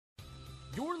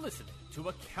You're listening to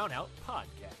a Countout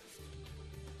Podcast.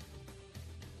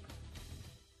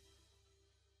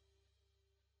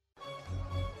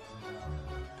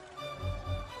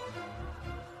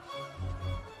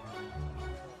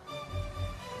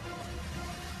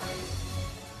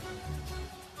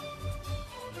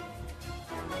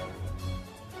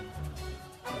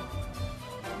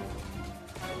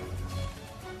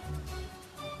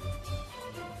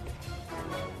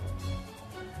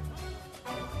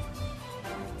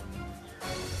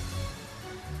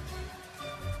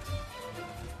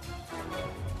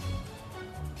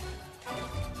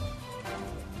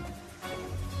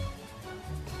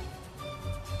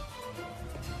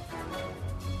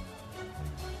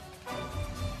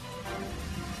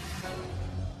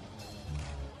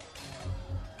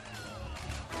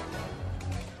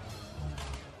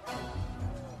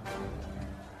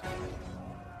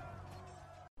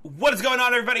 What is going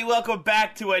on, everybody? Welcome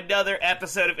back to another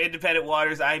episode of Independent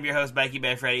Waters. I am your host, Mikey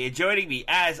Manfredi, and joining me,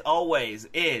 as always,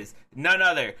 is none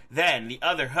other than the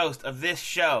other host of this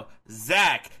show,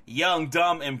 Zach, young,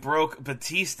 dumb, and broke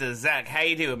Batista. Zach, how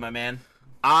you doing, my man?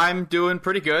 I'm doing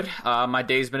pretty good. My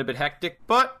day's been a bit hectic,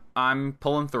 but I'm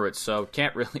pulling through it, so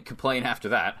can't really complain after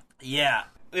that. Yeah,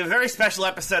 we have a very special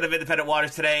episode of Independent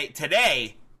Waters today.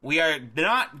 Today, we are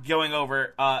not going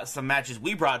over some matches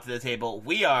we brought to the table.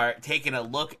 We are taking a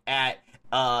look at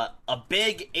a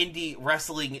big indie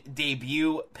wrestling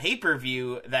debut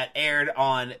pay-per-view that aired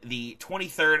on the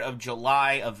 23rd of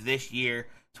July of this year,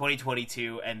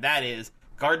 2022, and that is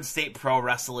Garden State Pro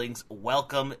Wrestling's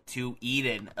Welcome to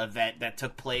Eden event that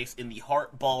took place in the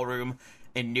Hart Ballroom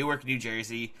in Newark, New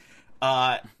Jersey.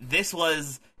 This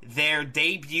was their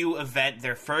debut event,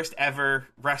 their first ever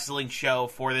wrestling show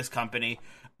for this company.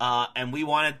 And we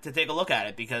wanted to take a look at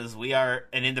it because we are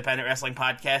an independent wrestling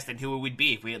podcast, and who would we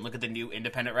be if we didn't look at the new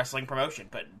independent wrestling promotion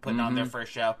putting on their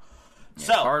first show? Yeah,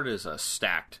 so the card is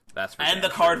stacked. That's for and the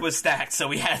card was stacked, so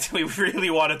we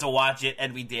really wanted to watch it,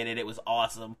 and we did it. It was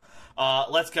awesome.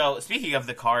 Let's go. Speaking of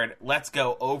the card, let's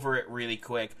go over it really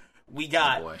quick. We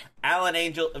got Alan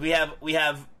Angel. We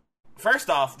have.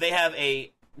 First off, they have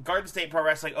a Garden State Pro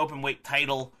Wrestling Openweight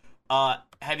title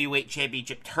heavyweight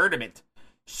championship tournament.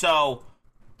 So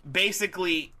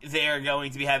basically, they're going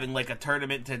to be having like a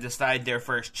tournament to decide their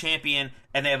first champion,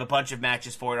 and they have a bunch of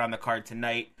matches for it on the card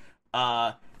tonight,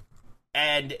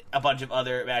 and a bunch of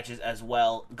other matches as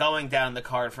well. Going down the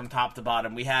card from top to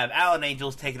bottom, we have Alan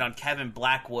Angels taking on Kevin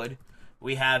Blackwood.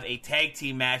 We have a tag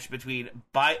team match between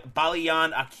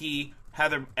Baliyan Aki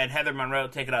and Heather Monroe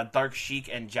taking on Dark Sheik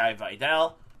and Jai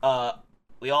Vidal.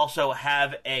 We also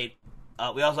have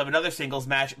another singles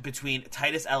match between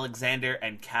Titus Alexander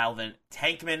and Calvin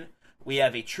Tankman. We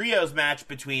have a trios match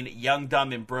between Young,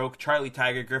 Dumb, and Broke, Charlie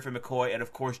Tiger, Griffin McCoy, and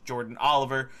of course Jordan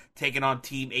Oliver, taking on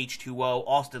Team H2O,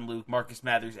 Austin Luke, Marcus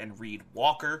Mathers, and Reed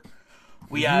Walker.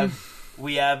 We have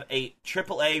a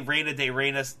AAA Reina de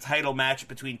Reinas title match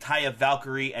between Taya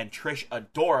Valkyrie and Trish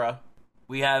Adora.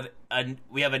 We have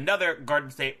another Garden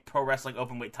State Pro Wrestling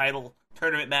Openweight title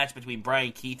tournament match between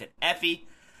Brian Keith and Effie.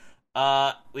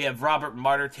 We have Robert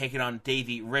Martyr taking on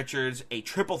Davey Richards, a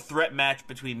triple threat match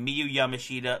between Miyu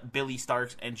Yamashita, Billy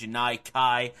Starks, and Janai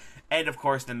Kai, and of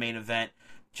course the main event,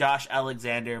 Josh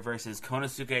Alexander versus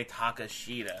Konosuke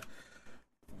Takashita.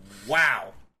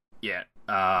 Wow. Yeah.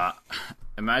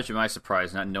 Imagine my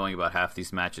surprise not knowing about half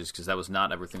these matches, because that was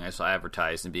not everything I saw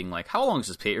advertised, and being like, how long is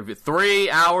this pay-per-view? 3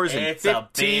 hours and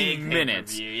 15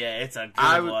 minutes. Yeah, it's a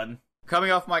good one.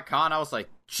 Coming off my con, I was like,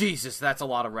 Jesus, that's a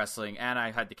lot of wrestling, and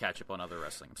I had to catch up on other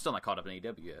wrestling. I'm still not caught up in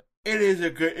AEW yet. It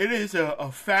is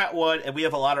a fat one, and we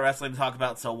have a lot of wrestling to talk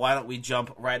about, so why don't we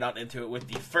jump right on into it with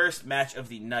the first match of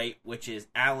the night, which is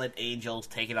Alan Angels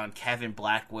taking on Kevin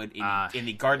Blackwood in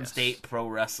the Garden State Pro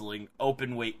Wrestling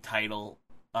Openweight title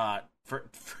for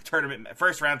tournament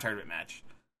first round tournament match.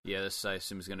 Yeah, this I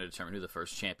assume is going to determine who the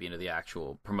first champion of the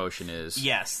actual promotion is.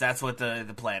 Yes, that's what the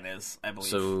plan is, I believe.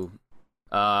 So,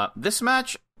 this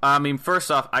match, I mean,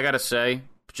 first off, I gotta say,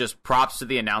 just props to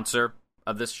the announcer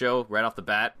of this show right off the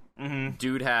bat. Mm-hmm.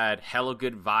 Dude had hella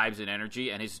good vibes and energy,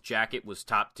 and his jacket was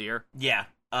top tier. Yeah,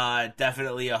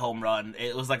 definitely a home run.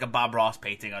 It was like a Bob Ross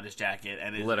painting on his jacket,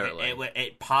 and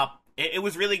it popped. It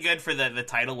was really good for the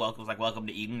title. Welcome, it was like Welcome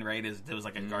to Eden, right? There was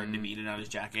like a Garden of Eden on his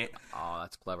jacket. Oh,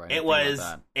 that's clever. It was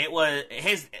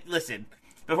his. Listen,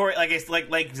 before like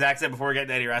Zach said, before we get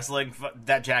into any wrestling,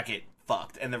 that jacket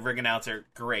fucked, and the ring announcer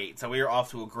great. So we were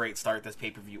off to a great start this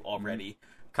pay-per-view already.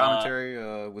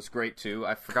 Commentary was great too.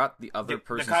 I forgot the other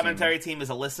person. The commentary team is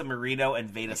Alyssa Marino and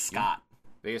Veda Scott.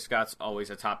 Vega Scott's always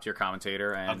a top-tier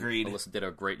commentator, and Agreed. Alyssa did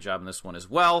a great job in this one as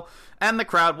well. And the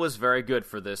crowd was very good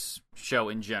for this show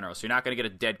in general, so you're not going to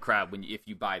get a dead crowd if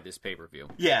you buy this pay-per-view.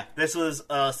 Yeah, this was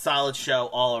a solid show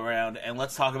all around, and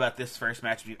let's talk about this first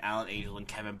match between Alan Angel and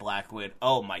Kevin Blackwood.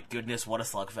 Oh my goodness, what a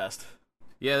slugfest.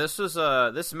 Yeah, this was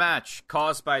this match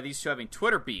caused by these two having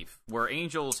Twitter beef, where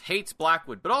Angels hates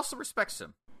Blackwood, but also respects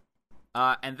him.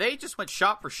 And they just went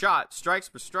shot for shot, strikes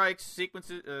for strikes,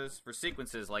 sequences for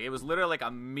sequences. Like, it was literally like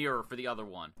a mirror for the other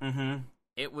one. Mm-hmm.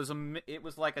 It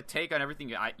was like a take on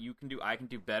everything you can do, I can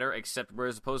do better, except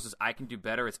whereas opposed to I can do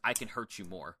better, it's I can hurt you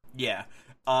more. Yeah.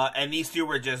 And these two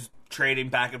were just trading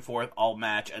back and forth all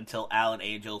match until Alan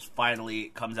Angels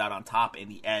finally comes out on top in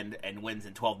the end and wins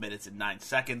in 12 minutes and 9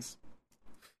 seconds.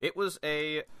 It was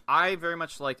I very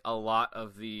much liked a lot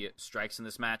of the strikes in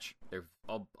this match.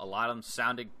 A lot of them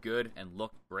sounded good and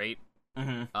looked great.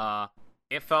 Mm-hmm.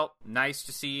 It felt nice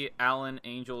to see Alan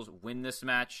Angels win this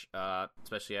match,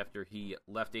 especially after he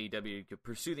left AEW to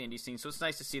pursue the indie scene. So it's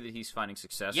nice to see that he's finding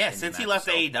success. Yeah, since he left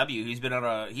AEW, he's been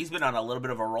on a little bit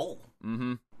of a roll.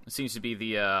 Mm-hmm. It seems to be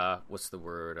the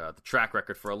the track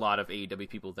record for a lot of AEW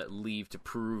people that leave to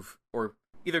prove or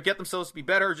either get themselves to be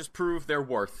better or just prove their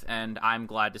worth, and I'm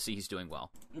glad to see he's doing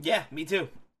well. Yeah, me too.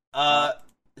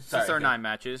 Since there are 9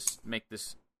 matches, make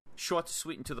this short,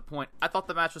 sweet, and to the point. I thought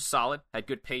the match was solid, had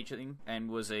good pacing,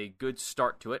 and was a good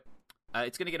start to it.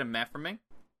 It's going to get a meh from me.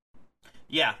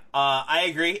 Yeah, I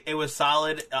agree. It was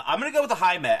solid. I'm going to go with a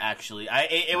high Met, actually.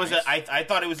 I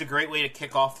thought it was a great way to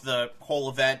kick off the whole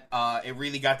event. It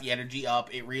really got the energy up.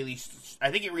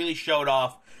 I think it really showed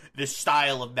off the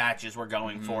style of matches we're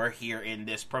going for here in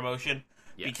this promotion.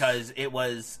 Yes. Because it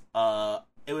was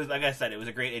like I said, it was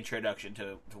a great introduction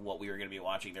to what we were going to be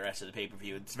watching the rest of the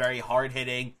pay-per-view. It's very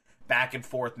hard-hitting,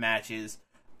 back-and-forth matches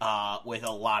with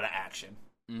a lot of action.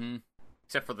 Mm-hmm.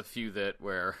 Except for the few that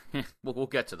where we'll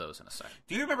get to those in a second.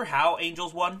 Do you remember how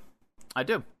Angels won? I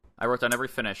do. I wrote down every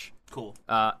finish. Cool.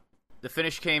 The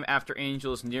finish came after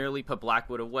Angels nearly put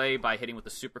Blackwood away by hitting with a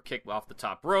super kick off the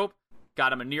top rope.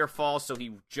 Got him a near fall, so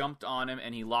he jumped on him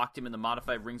and he locked him in the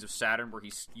modified Rings of Saturn, where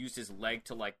he used his leg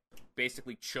to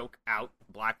basically choke out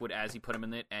Blackwood as he put him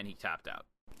in it, and he tapped out.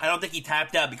 I don't think he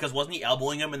tapped out because wasn't he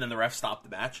elbowing him and then the ref stopped the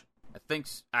match? I think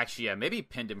actually, yeah, maybe he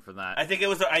pinned him for that. I think it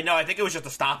was. I think it was just a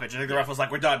stoppage. I think the ref was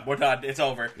like, "We're done. It's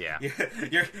over." Yeah,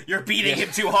 you're beating him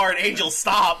too hard. Angels,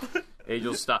 stop.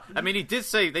 Angels, stop. I mean, they did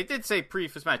say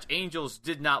pre-this match, Angels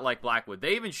did not like Blackwood.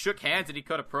 They even shook hands and he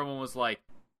cut a promo and was like,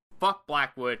 "Fuck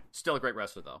Blackwood, still a great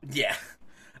wrestler though." Yeah.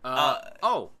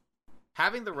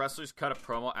 Having the wrestlers cut a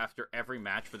promo after every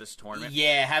match for this tournament.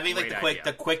 Yeah, having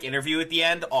the quick interview at the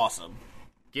end, awesome.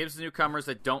 Gives the newcomers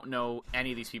that don't know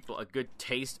any of these people a good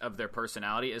taste of their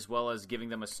personality, as well as giving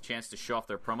them a chance to show off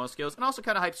their promo skills, and also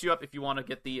kind of hypes you up if you want to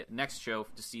get the next show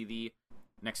to see the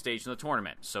next stage in the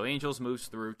tournament. So Angels moves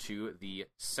through to the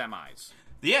semis.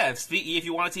 Yeah, if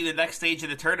you want to see the next stage of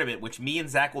the tournament, which me and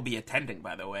Zach will be attending,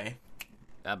 by the way.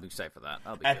 I'll be excited for that.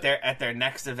 At their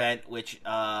next event, which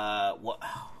hold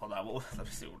on, let me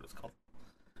see what it's called.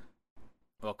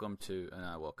 Welcome.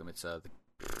 It's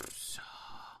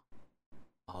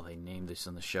they named this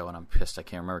on the show, and I'm pissed I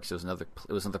can't remember because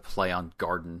it was another play on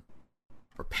Garden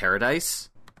or Paradise.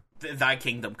 Thy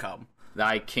Kingdom Come.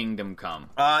 Thy Kingdom Come.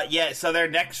 Yeah. So their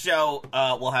next show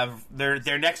will have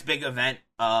their next big event,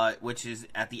 which is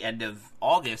at the end of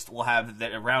August. Will have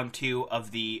round 2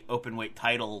 of the openweight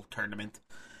title tournament,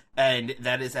 and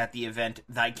that is at the event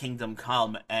Thy Kingdom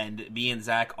Come. And me and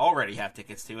Zach already have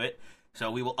tickets to it,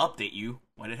 so we will update you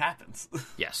when it happens.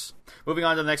 Yes. Moving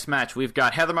on to the next match, we've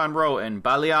got Heather Monroe and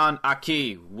Balian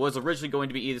Aki. Was originally going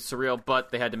to be Edith Surreal, but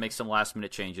they had to make some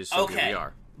last-minute changes, so here we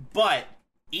are. But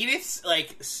Edith's,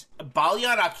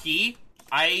 Balian Aki,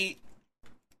 I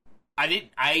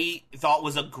thought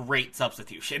was a great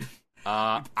substitution.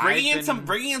 Bringing in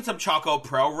some Choco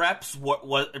Pro reps,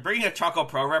 bringing a Choco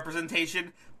Pro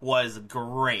representation was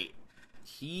great.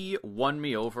 He won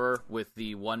me over with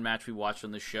the one match we watched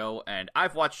on the show, and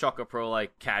I've watched Choco Pro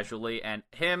casually, and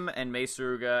him and Mei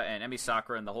Suruga and Emi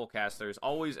Sakura and the whole cast there is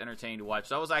always entertaining to watch.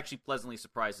 So I was actually pleasantly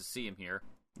surprised to see him here.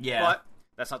 Yeah, but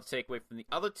that's not to take away from the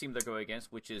other team they're going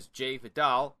against, which is Jay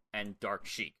Vidal and Dark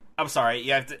Sheik. I'm sorry,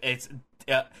 you have to. It's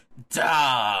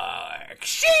Dark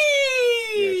Sheik.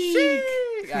 Yeah,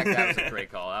 Sheik. That was a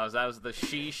great call. That was the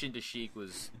sheesh into Sheik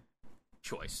was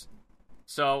choice.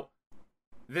 So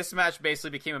this match basically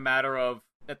became a matter of,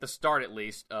 at the start at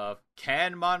least, of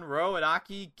can Monroe and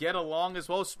Aki get along as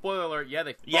well? Spoiler alert, yeah,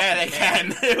 they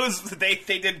can.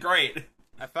 They did great.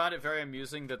 I found it very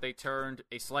amusing that they turned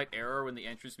a slight error in the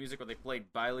entrance music where they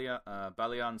played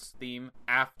Balian's theme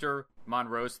after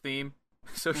Monroe's theme.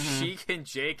 So Sheik and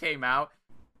Jay came out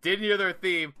didn't hear their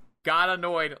theme, got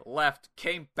annoyed, left,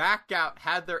 came back out,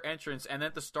 had their entrance, and then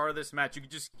at the start of this match, you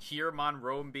could just hear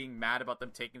Monroe being mad about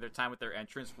them taking their time with their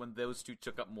entrance when those two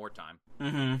took up more time.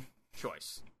 Mm-hmm.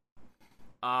 Choice.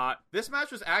 This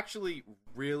match was actually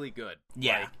really good.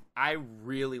 Yeah. Like, I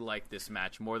really liked this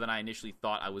match more than I initially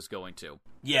thought I was going to.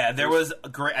 Yeah, there was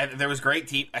great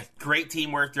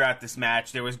teamwork throughout this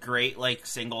match. There was great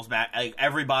singles match. Like,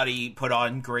 everybody put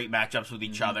on great matchups with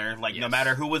each other. Like Yes.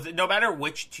 no matter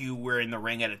which two were in the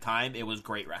ring at a time, it was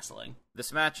great wrestling.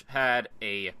 This match had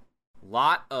a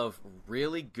lot of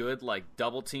really good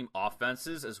double team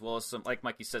offenses, as well as some, like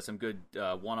Mikey said, some good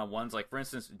one-on-ones. Like, for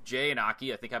instance, Jay and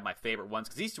Aki, I think, have my favorite ones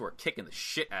because these two are kicking the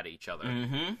shit out of each other.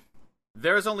 Mm-hmm.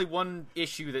 There's only one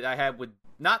issue that I had with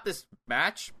not this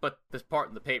match, but this part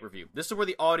in the pay-per-view. This is where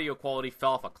the audio quality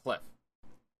fell off a cliff.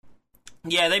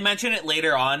 Yeah, they mentioned it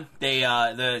later on. They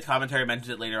the commentary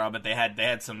mentioned it later on, but they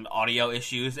had some audio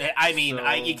issues. I mean,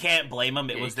 you can't blame them.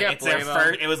 It's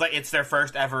their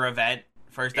first ever event,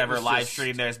 first ever live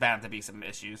stream. There's bound to be some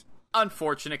issues.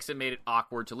 Unfortunate, because it made it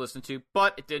awkward to listen to,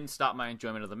 but it didn't stop my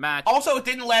enjoyment of the match. Also, it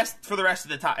didn't last for the rest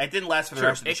of the time. It didn't last for the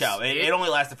rest of the show. It only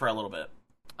lasted for a little bit.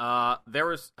 There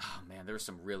was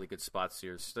some really good spots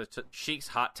here. Sheik's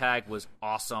hot tag was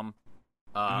awesome.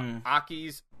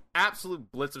 Aki's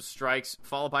absolute blitz of strikes,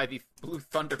 followed by the Blue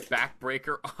Thunder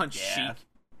backbreaker on Sheik,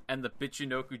 and the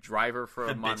Bichinoku driver for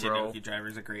Monroe. Bichinoku driver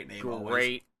is a great name. Great.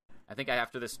 Always. I think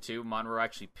after this too, Monroe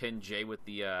actually pinned Jay with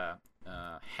the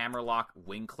hammerlock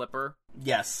wing clipper.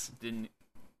 Yes.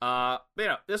 But,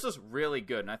 this was really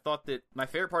good, and I thought that my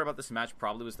favorite part about this match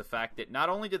probably was the fact that not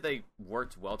only did they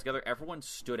work well together, everyone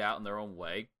stood out in their own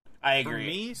way. I agree. For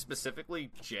me, specifically,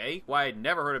 Jay, who I had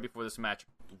never heard of before this match,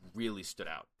 really stood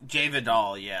out. Jay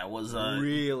Vidal, was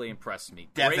really impressed me.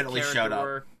 Definitely great showed up.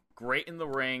 work, great in the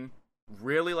ring.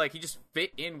 Really, he just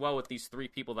fit in well with these three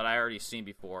people that I already seen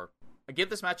before. I give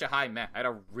this match a high meh. I had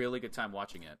a really good time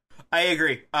watching it. I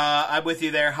agree. I'm with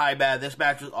you there. High meh. This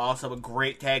match was awesome. A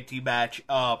great tag team match.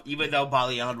 Even though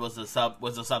Balian was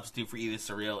a substitute for Edith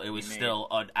Surreal, it was still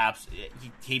an absolute.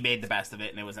 He made the best of it,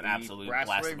 and it was an absolute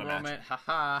blast of a match.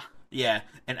 Haha. Yeah,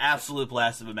 an absolute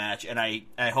blast of a match, and I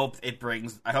hope it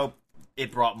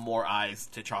brought more eyes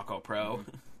to Choco Pro.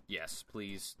 Yes,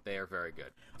 please. They are very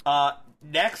good.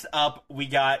 Next up, we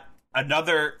got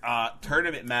another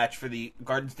tournament match for the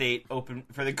Garden State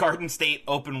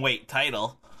Open Weight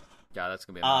title. Yeah, that's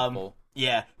gonna be a mouthful.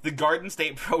 Yeah, the Garden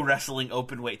State Pro Wrestling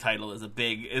Open Weight title is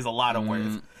a lot of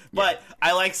words. But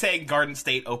I like saying Garden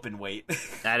State Open Weight.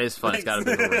 That is fun. It's got a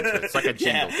big ring to it. It's like a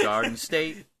jingle. Yeah. Garden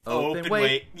State Open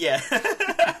Weight. Yeah.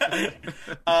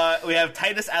 We have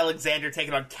Titus Alexander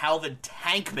taking on Calvin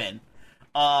Tankman.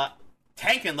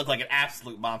 Tankman looked like an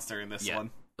absolute monster in this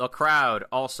one. The crowd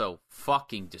also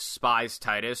fucking despised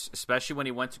Titus, especially when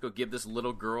he went to go give this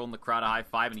little girl in the crowd a high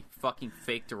five, and he fucking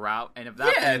faked her out. And if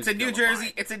that it's a New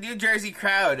Jersey, it's a New Jersey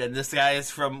crowd, and this guy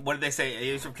is from, what did they say?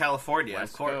 He was from California,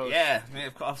 West of course. Coast. Yeah,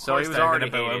 of course. So he was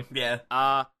already hated.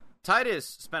 Yeah. Titus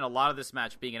spent a lot of this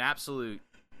match being an absolute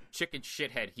chicken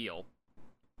shithead heel,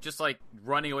 just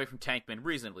running away from Tankman,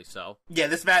 reasonably so. Yeah,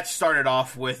 this match started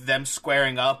off with them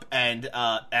squaring up, and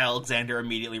Alexander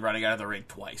immediately running out of the ring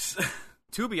twice.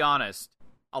 To be honest,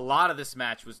 a lot of this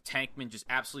match was Tankman just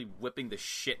absolutely whipping the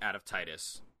shit out of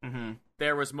Titus. Mm-hmm.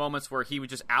 There was moments where he would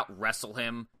just out-wrestle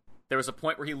him. There was a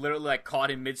point where he literally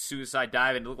caught him mid-suicide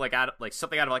dive, and it looked like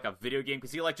something out of a video game,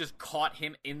 because he just caught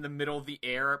him in the middle of the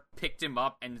air, picked him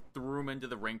up, and threw him into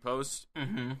the ring post.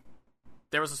 Mm-hmm.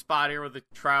 There was a spot here where the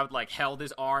crowd held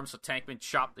his arm, so Tankman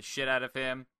chopped the shit out of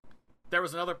him. There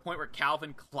was another point where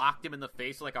Calvin clocked him in the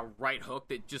face with a right hook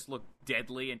that just looked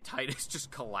deadly, and Titus just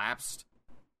collapsed.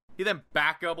 He then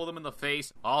back elbowed him in the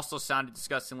face, also sounded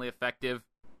disgustingly effective.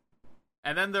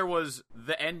 And then there was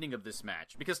the ending of this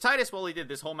match. Because Titus, while he did,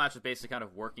 this whole match was basically kind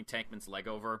of working Tankman's leg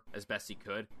over as best he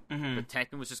could. Mm-hmm. But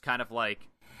Tankman was just kind of an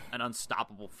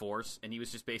unstoppable force, and he was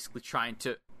just basically trying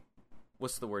to,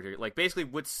 what's the word here? Basically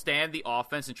withstand the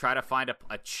offense and try to find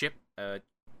a chip, a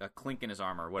clink in his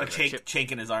armor, or whatever.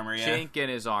 Chink in his armor, yeah. Chink in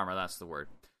his armor, that's the word.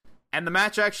 And the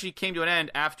match actually came to an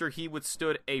end after he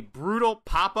withstood a brutal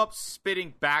pop-up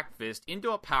spitting back fist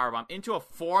into a powerbomb, into a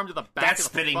forearm to the back of the That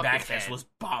spitting back fist was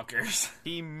bonkers.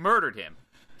 He murdered him.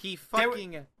 He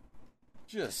fucking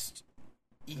just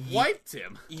wiped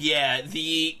him. Yeah,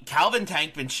 the Calvin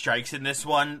Tankman strikes in this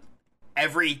one,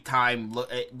 every time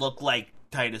it looked like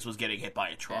Titus was getting hit by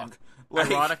a truck.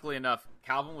 Ironically enough,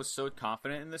 Calvin was so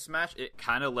confident in this match, it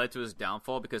kind of led to his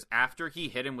downfall, because after he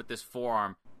hit him with this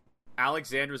forearm,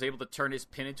 Alexander was able to turn his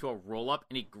pin into a roll-up,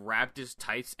 and he grabbed his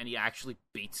tights, and he actually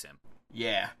beats him.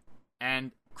 Yeah.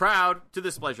 And crowd, to the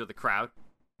displeasure of the crowd,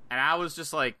 and I was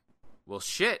just well,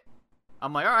 shit.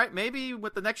 I'm like, all right, maybe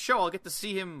with the next show I'll get to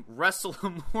see him wrestle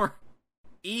a more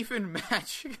even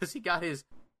match because he got his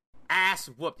ass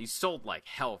whooped. He sold like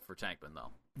hell for Tankman, though.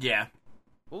 Yeah.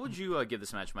 What would you give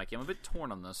this match, Mikey? I'm a bit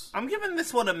torn on this. I'm giving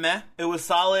this one a meh. It was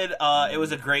solid. It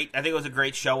was I think it was a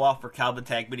great show off for Calvin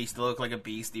Tankman. He still looked like a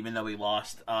beast, even though he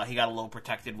lost. He got a little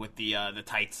protected with the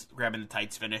tights, grabbing the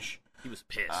tights finish. He was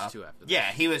pissed, too, after that. Yeah,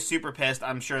 he was super pissed.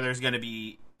 I'm sure there's going to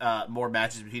be more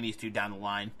matches between these two down the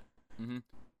line. Mm-hmm.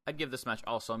 I'd give this match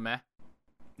also meh.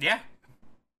 Yeah.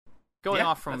 Going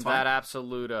off from that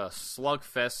absolute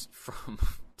slugfest from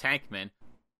Tankman,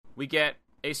 we get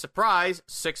a surprise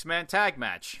 6-man tag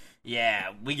match.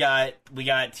 Yeah, we got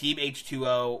Team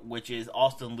H2O, which is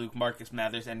Austin, Luke, Marcus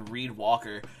Mathers, and Reed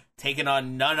Walker, taking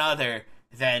on none other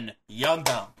than Young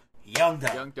Dumb, and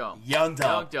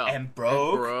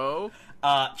Brogue.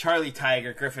 Charlie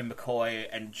Tiger, Griffin McCoy,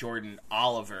 and Jordan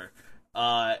Oliver.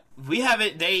 We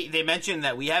haven't. They mentioned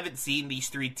that we haven't seen these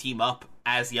three team up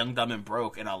as Young, Dumb, and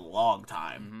Broke in a long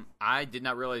time. Mm-hmm. I did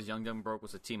not realize Young, Dumb, and Broke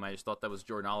was a team. I just thought that was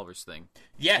Jordan Oliver's thing.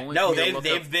 Yeah,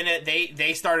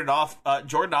 they started off.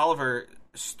 Jordan Oliver,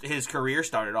 his career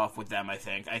started off with them. I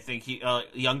think he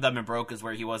Young, Dumb, and Broke is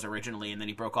where he was originally, and then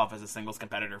he broke off as a singles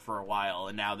competitor for a while,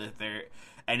 and now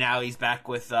he's back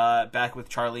with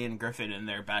Charlie and Griffin, and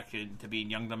they're back into being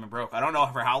Young, Dumb, and Broke. I don't know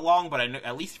for how long, but I know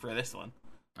at least for this one.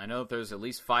 I know there's at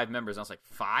least 5 members. I was like,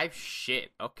 5?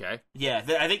 Shit. Okay. Yeah,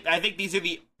 I think these are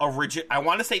the original. I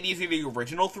want to say these are the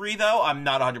original 3, though. I'm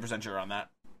not 100% sure on that.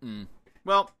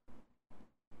 Well,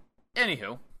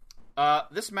 anywho,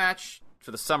 this match,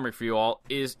 for the summary for you all,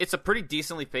 it's a pretty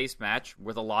decently paced match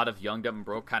with a lot of Young, Dumb, and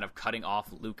Broke kind of cutting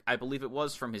off Luke, I believe it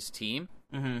was, from his team.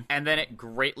 Mm-hmm. And then it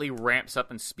greatly ramps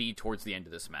up in speed towards the end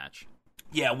of this match.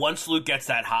 Yeah, once Luke gets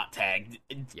that hot tag,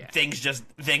 things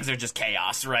are just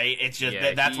chaos, right? It's just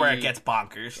that's where it gets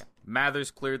bonkers. Yeah.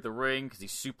 Mathers cleared the ring because he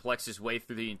suplexed his way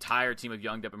through the entire team of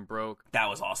Young, Dumb, and Broke. That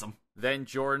was awesome. Then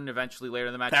Jordan eventually later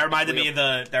in the match. That reminded me of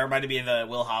the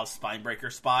Will Hobbs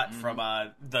Spinebreaker spot from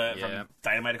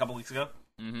Dynamite a couple weeks ago.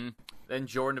 Mm-hmm. Then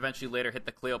Jordan eventually later hit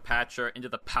the Cleopatra into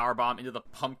the powerbomb, into the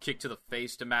pump kick to the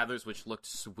face to Mathers, which looked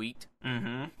sweet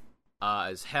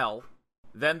as hell.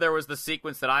 Then there was the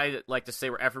sequence that I like to say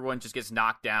where everyone just gets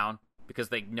knocked down because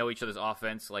they know each other's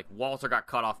offense. Like, Walter got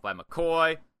cut off by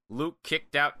McCoy, Luke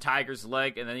kicked out Tiger's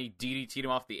leg, and then he DDT'd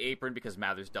him off the apron because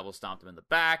Mathers double stomped him in the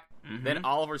back. Mm-hmm. Then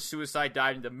Oliver suicide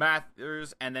dived into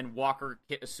Mathers, and then Walker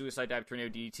hit a suicide dive tornado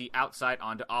DDT outside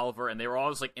onto Oliver, and they were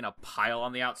all just like in a pile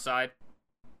on the outside.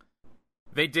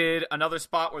 They did another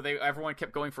spot where everyone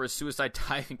kept going for a suicide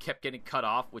dive and kept getting cut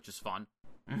off, which is fun.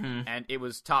 Mm-hmm. And it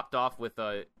was topped off with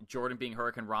Jordan being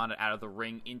Hurricane Rana out of the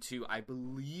ring into, I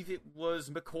believe it was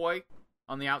McCoy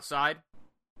on the outside.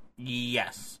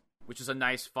 Yes. Which is a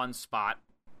nice, fun spot.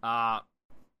 And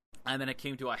then it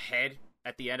came to a head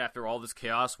at the end after all this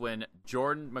chaos when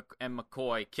Jordan and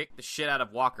McCoy kicked the shit out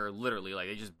of Walker, literally. Like,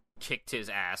 they just kicked his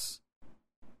ass.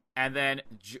 And then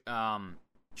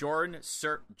Jordan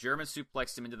German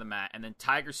suplexed him into the mat, and then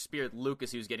Tiger speared Luke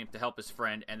as he was getting him to help his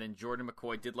friend, and then Jordan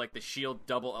McCoy did like the Shield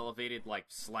double elevated like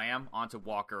slam onto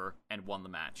Walker and won the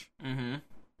match. Mm-hmm.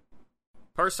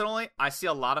 Personally, I see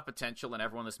a lot of potential in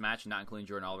everyone in this match, not including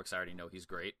Jordan Oliver, because I already know he's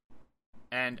great.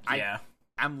 And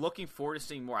I'm looking forward to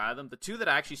seeing more out of them. The two that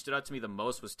actually stood out to me the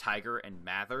most was Tiger and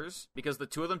Mathers, because the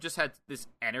two of them just had this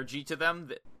energy to them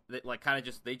that like kind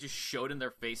of they just showed in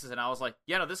their faces, and I was like,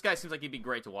 yeah, no, this guy seems like he'd be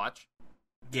great to watch.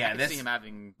 Yeah, I can see him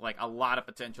having like a lot of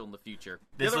potential in the future.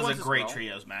 This was a great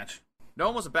trios match. No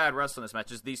one was a bad wrestler in this match.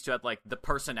 Just these two had like the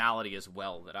personality as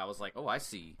well that I was like, oh, I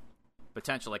see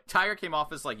potential. Like Tiger came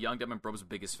off as like Young, Dumb, and Broke's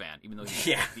biggest fan, even though he's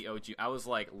like, the OG. I was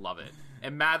like, love it.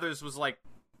 And Mathers was like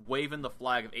waving the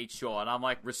flag of H2O, and I'm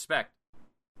like, respect.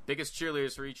 Biggest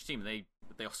cheerleaders for each team.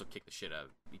 But they also kick the shit out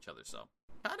of each other. So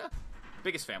kind of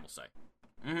biggest fan, we'll say.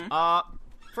 Mm-hmm.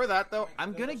 For that though,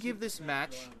 I'm gonna give this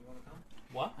match.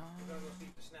 What?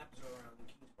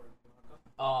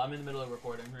 Oh, I'm in the middle of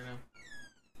recording right now.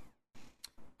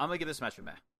 I'm gonna give this match a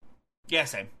meh. Yeah,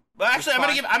 same. Well, actually, I'm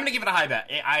gonna give it a high bet.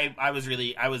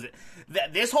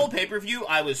 This whole pay-per-view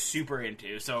I was super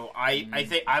into. So I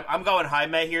think I'm going high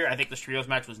meh here. I think this trios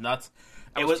match was nuts.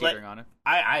 I was teetering on it.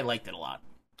 I liked it a lot.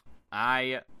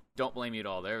 I don't blame you at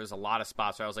all. There was a lot of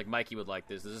spots where I was like, Mikey would like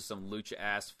this. This is some lucha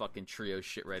ass fucking trio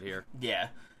shit right here. Yeah.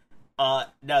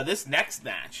 Now this next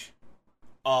match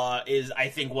is I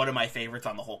think one of my favorites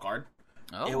on the whole card.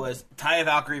 Oh. It was Taya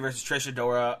Valkyrie versus Trish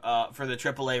Adora for the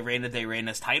AAA Reina de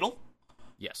Reinas title.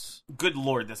 Yes. Good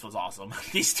lord, this was awesome.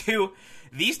 These two,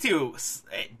 it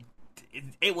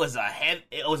was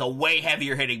a way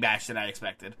heavier hitting match than I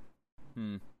expected.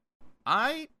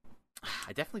 I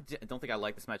I definitely don't think I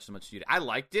liked this match as much as you did. I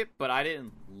liked it, but I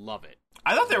didn't love it.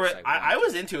 I thought there were. I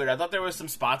was into it. I thought there was some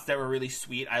spots that were really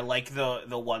sweet. I like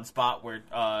the one spot where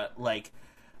like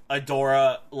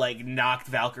Adora like knocked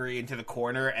Valkyrie into the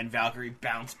corner and Valkyrie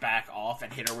bounced back off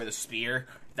and hit her with a spear.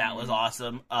 That was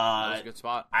awesome. That was a good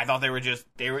spot. I thought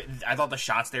I thought the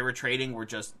shots they were trading were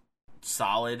just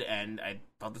solid, and I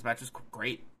thought this match was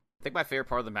great. I think my favorite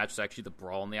part of the match was actually the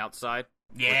brawl on the outside.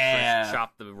 Yeah, Trish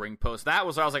chopped the ring post. That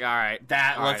was where I was like, all right,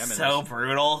 that looks so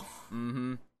brutal.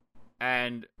 Mm-hmm.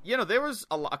 And there was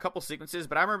a couple sequences,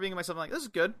 but I remember being to myself like, this is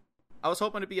good. I was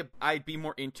hoping I'd be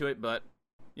more into it, but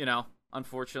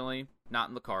unfortunately, not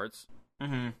in the cards.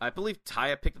 Mm-hmm. I believe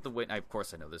Taya picked up the win. Of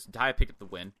course, I know this. Taya picked up the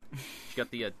win. She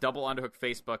got the double underhook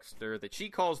facebuster that she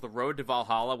calls the Road to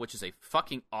Valhalla, which is a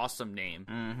fucking awesome name.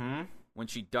 Mm-hmm. When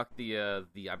she ducked the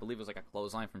I believe it was like a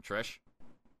clothesline from Trish.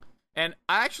 And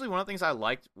one of the things I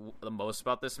liked the most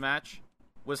about this match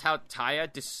was how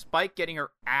Taya, despite getting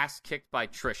her ass kicked by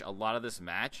Trish a lot of this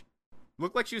match,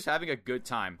 looked like she was having a good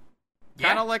time.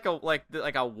 Kind of like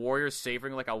a warrior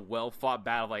savoring like a well-fought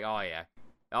battle. Like, oh yeah,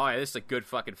 this is a good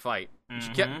fucking fight. Mm-hmm. She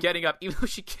kept getting up, even though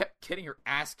she kept getting her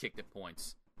ass kicked at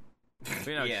points. But,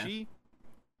 she,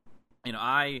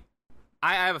 I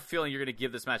have a feeling you're gonna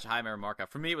give this match a high merit markup.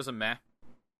 For me, it was a meh.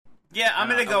 Yeah, I'm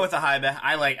gonna go with a high meh.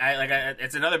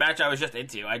 It's another match I was just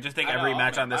into. I just think every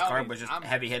match on this card was just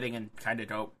heavy hitting and kind of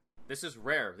dope. This is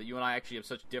rare that you and I actually have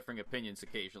such differing opinions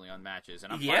occasionally on matches,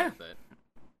 and I'm fine with it.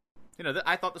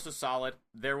 I thought this was solid.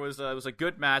 It was a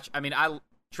good match. I mean,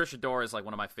 Trish Adora is like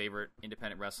one of my favorite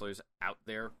independent wrestlers out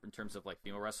there in terms of like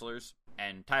female wrestlers,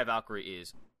 and Taya Valkyrie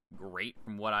is great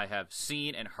from what I have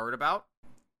seen and heard about.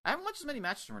 I haven't watched as many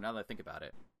matches from her now that I think about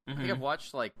it. Mm-hmm. I think I've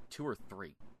watched like 2 or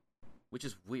 3. Which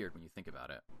is weird when you think about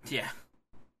it. Yeah.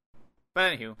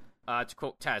 But anywho, to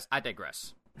quote Taz, I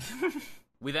digress.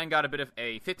 We then got a bit of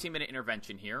a 15-minute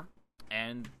intervention here.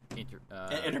 And...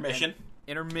 intermission.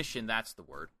 Intermission, that's the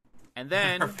word. And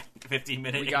then...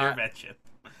 15-minute intervention.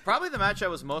 Probably the match I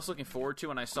was most looking forward to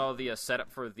when I saw the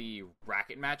setup for the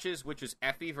bracket matches, which was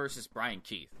Effie versus Brian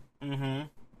Keith. Mm-hmm.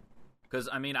 Because,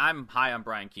 I mean, I'm high on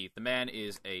Brian Keith. The man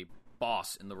is a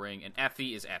boss in the ring, and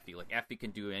Effie is Effie. Like, Effie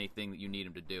can do anything that you need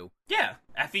him to do. Yeah,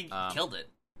 Effie killed it.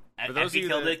 Effie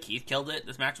killed it, Keith killed it.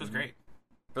 This match was great.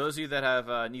 For those of you that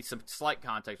have need some slight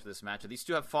context for this match, these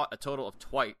two have fought a total of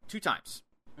 2 times,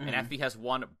 and Effie has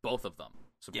won both of them.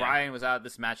 So Brian was out of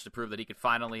this match to prove that he could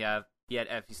finally he had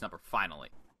Effie's number finally.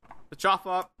 The chop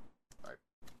off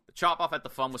at the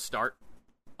fun was start.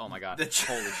 Oh my god!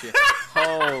 Holy shit!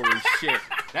 Holy shit!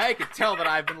 Now you can tell that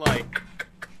I've been like.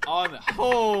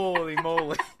 Holy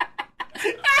moly.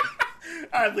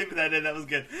 I'm leaving that in. That was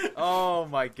good. Oh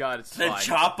my god, it's fine. The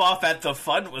chop off at the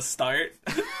fun was start.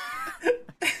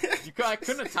 I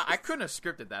couldn't have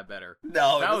scripted that better.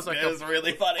 No, it was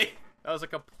really funny. That was a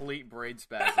complete brain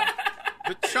spasm.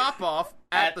 The chop off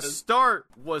at the start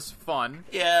was fun.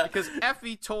 Yeah. Because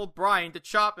Effie told Brian to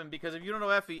chop him because if you don't know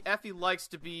Effie likes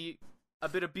to be a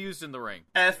bit abused in the ring.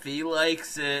 Effie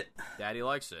likes it. Daddy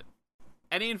likes it.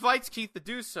 And he invites Keith to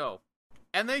do so.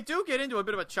 And they do get into a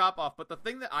bit of a chop-off, but the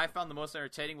thing that I found the most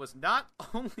entertaining was not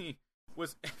only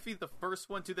was Effie the first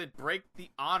one to then break the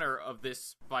honor of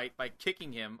this fight by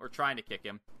kicking him, or trying to kick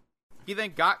him, he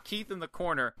then got Keith in the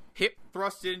corner, hip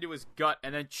thrusted into his gut,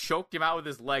 and then choked him out with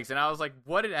his legs. And I was like,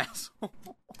 what an asshole.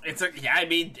 It's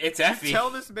Effie. You tell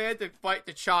this man to fight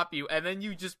to chop you, and then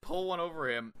you just pull one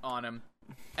on him.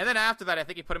 And then after that, I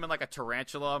think he put him in like a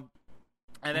tarantula.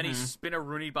 And then he spin a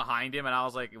Rooney behind him, and I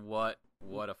was like, "What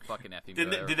a fucking Effie!"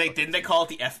 Didn't they call it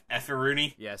the F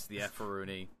Rooney? Yes, the F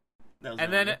Rooney.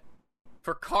 And then,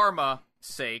 for karma's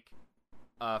sake,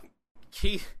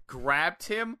 Keith grabbed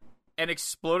him and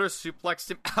exploder suplexed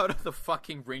him out of the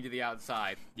fucking ring to the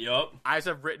outside. Yup. As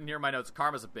I've written here in my notes,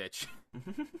 karma's a bitch.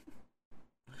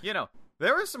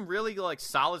 There were some really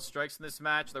solid strikes in this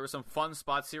match. There were some fun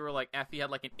spots here where Effie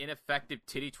had an ineffective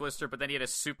titty twister, but then he had a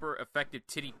super effective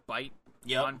titty bite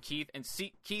on Keith. And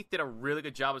Keith did a really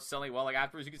good job of selling it well.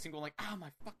 Afterwards, you could see him going oh my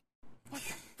fuck, what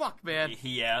the fuck, man?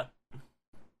 Yeah.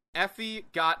 Effie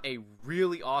got a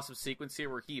really awesome sequence here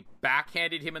where he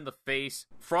backhanded him in the face,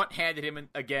 front-handed him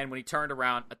again when he turned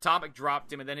around, atomic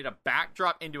dropped him, and then hit a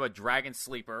backdrop into a dragon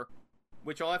sleeper,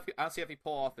 which I don't see Effie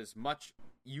pull off as much.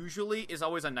 Usually is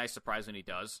always a nice surprise when he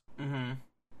does. Mm-hmm.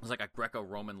 There's a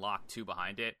Greco-Roman lock too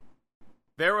behind it.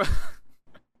 There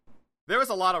was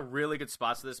a lot of really good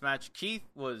spots to this match. Keith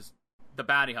was the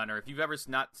bounty hunter. If you've ever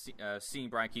not seen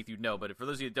Brian Keith, you'd know. But for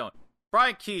those of you who don't,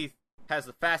 Brian Keith has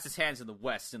the fastest hands in the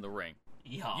West in the ring.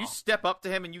 Yeah. You step up to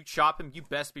him and you chop him, you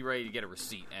best be ready to get a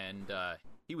receipt. And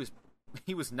he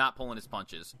was not pulling his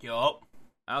punches. Yup.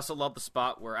 I also love the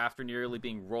spot where after nearly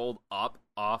being rolled up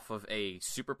off of a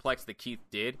superplex that Keith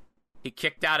did, he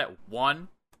kicked out at 1,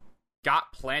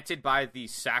 got planted by the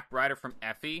sack rider from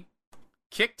Effie,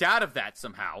 kicked out of that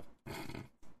somehow,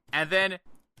 and then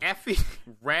Effie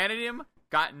ran at him,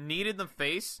 got kneed in the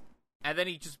face, and then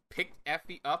he just picked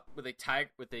Effie up with a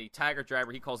tiger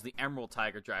driver he calls the Emerald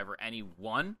Tiger Driver, and he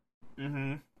won.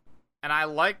 Mm-hmm. And I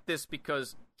like this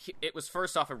because it was,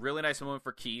 first off, a really nice moment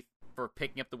for Keith for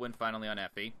picking up the win finally on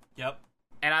Effie. Yep.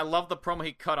 And I love the promo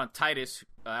he cut on Titus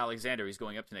Alexander. He's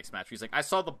going up to next match. He's like, I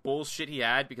saw the bullshit he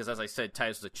had because, as I said,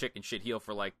 Titus was a chicken shit heel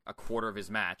for like a quarter of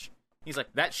his match. He's like,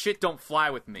 that shit don't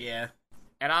fly with me. Yeah.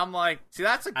 And I'm like, see,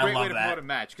 that's a great way to that. promote a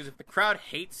match. Because if the crowd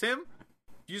hates him,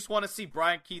 you just want to see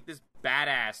Brian Keith, this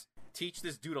badass, teach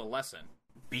this dude a lesson.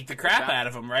 Beat the crap out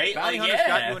of him, right? Bounty Like, Hunter's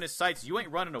got you in his sights. You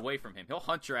ain't running away from him. He'll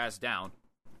hunt your ass down.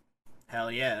 Hell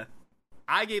yeah.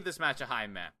 I gave this match a high,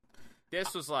 man.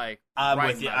 This was like I'm right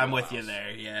with in you. my I'm with wheelhouse. you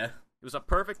there. Yeah. It was a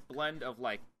perfect blend of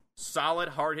like solid,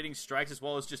 hard-hitting strikes as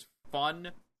well as just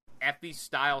fun, Effie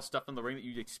style stuff in the ring that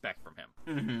you'd expect from him.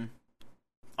 Mm-hmm.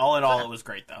 All in all, it was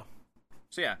great though.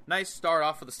 So yeah, nice start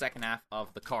off for the second half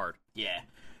of the card. Yeah.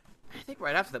 I think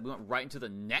right after that we went right into the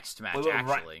next match. We went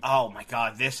Actually, oh my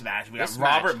god, this match! We got This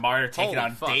Robert match. Martyr taking Holy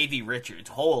on fuck. Davey Richards.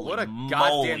 Holy what a moly.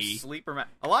 goddamn sleeper match!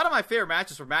 A lot of my favorite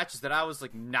matches were matches that I was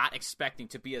like not expecting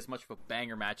to be as much of a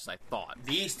banger match as I thought.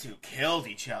 These two killed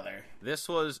each other. This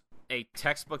was a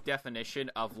textbook definition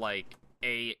of like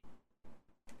a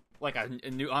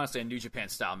new, honestly, a New Japan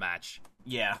style match.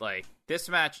 Yeah. Like this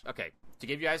match. Okay, to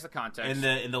give you guys the context.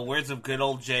 In the words of good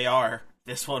old JR,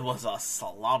 this one was a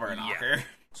slobber knocker. Yeah.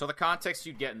 So the context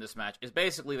you get in this match is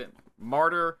basically that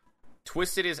Martyr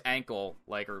twisted his ankle,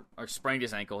 like or sprained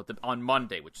his ankle on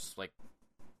Monday, which is like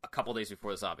a couple days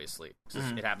before this, obviously. 'Cause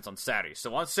it happens on Saturday.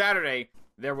 So on Saturday,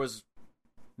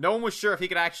 no one was sure if he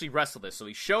could actually wrestle this. So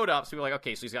he showed up. So we were like,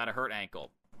 okay, so he's got a hurt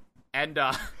ankle, and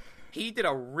he did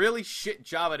a really shit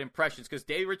job at impressions because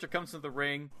Davey Richards comes into the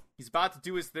ring. He's about to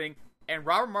do his thing. And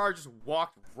Robert Martyr just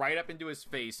walked right up into his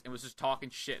face and was just talking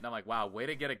shit. And I'm like, wow, way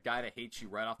to get a guy that hates you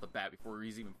right off the bat before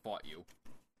he's even fought you.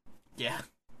 Yeah.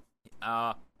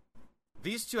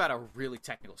 These two had a really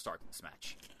technical start to this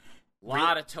match. A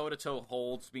lot of toe-to-toe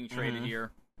holds being traded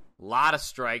here. A lot of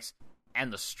strikes.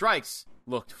 And the strikes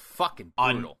looked fucking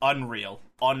brutal. Unreal.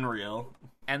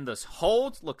 And the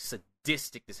holds looked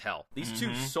sadistic as hell. These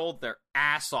two sold their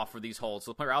ass off for these holds.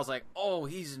 To the point where I was like, oh,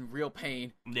 he's in real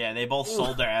pain. Yeah, they both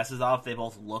sold their asses off. They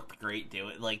both looked great do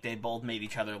it. Like, they both made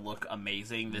each other look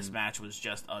amazing. This match was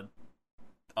just a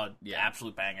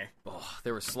absolute banger. Oh,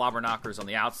 there were slobber knockers on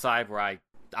the outside where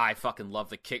I fucking love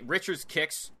the kick. Richards'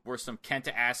 kicks were some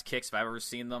Kenta ass kicks if I've ever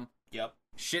seen them. Yep.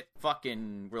 Shit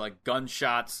fucking were like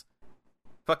gunshots.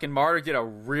 Fucking Martyr did a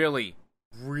really,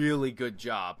 really good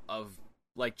job of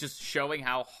like just showing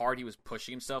how hard he was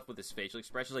pushing himself with his facial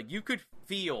expressions. Like you could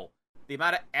feel the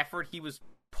amount of effort he was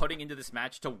putting into this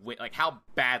match to win, like how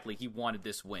badly he wanted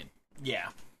this win. Yeah.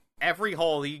 Every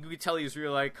hole, you could tell he was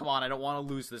really like, come on, I don't want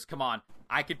to lose this. Come on,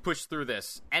 I could push through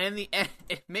this. And in the end,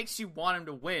 it makes you want him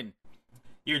to win.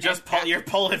 You're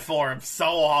pulling for him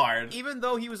so hard. Even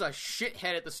though he was a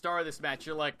shithead at the start of this match,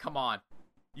 you're like, come on.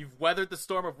 You've weathered the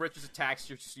storm of Richards' attacks.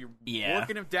 You're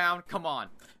working him down. Come on.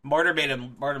 Martyr made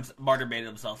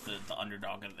himself the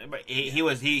underdog.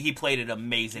 He played an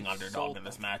amazing underdog in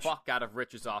this match. Fuck out of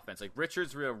Richards' offense. Like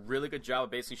Richards did a really good job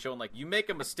of basically showing like you make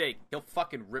a mistake, he'll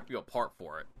fucking rip you apart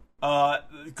for it.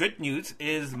 Good news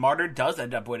is Martyr does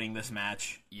end up winning this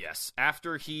match. Yes,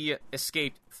 after he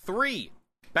escaped 3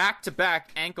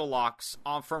 back-to-back ankle locks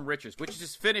from Richards, which is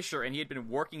his finisher, and he had been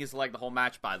working his leg the whole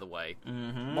match, by the way.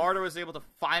 Mm-hmm. Martyr was able to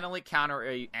finally counter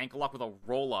a ankle lock with a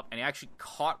roll-up, and he actually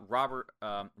caught Robert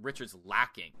Richards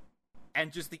lacking.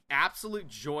 And just the absolute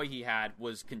joy he had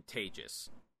was contagious.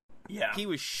 Yeah. He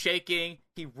was shaking.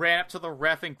 He ran up to the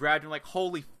ref and grabbed him like,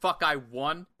 holy fuck, I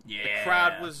won. Yeah. The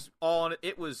crowd was all on it.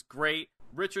 It was great.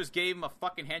 Richards gave him a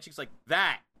fucking handshake. He's like,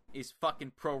 that is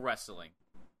fucking pro wrestling.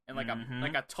 And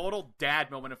like a total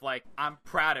dad moment of like, I'm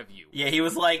proud of you. Yeah, he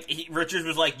was like, Richards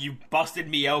was like, you busted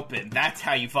me open. That's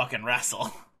how you fucking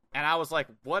wrestle. And I was like,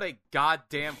 what a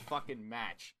goddamn fucking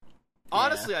match. Yeah.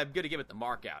 Honestly, I'm gonna give it the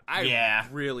mark out. I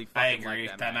really fucking agree.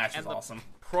 Like that match was awesome.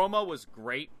 Promo was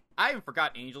great. I even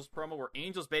forgot Angel's promo where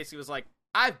Angels basically was like,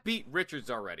 I've beat Richards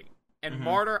already. And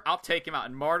Martyr, I'll take him out.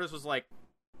 And Martyr's was like,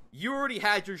 you already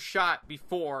had your shot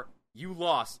before. You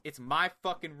lost. It's my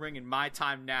fucking ring and my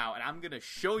time now, and I'm gonna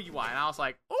show you why. And I was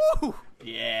like, ooh,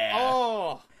 yeah,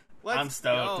 oh, I'm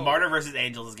stoked. Go. Martyr versus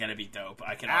Angels is gonna be dope.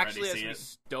 I can actually already see it.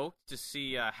 Stoked to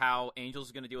see how Angels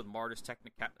is gonna deal with Martyr's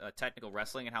technical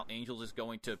wrestling and how Angels is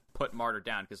going to put Martyr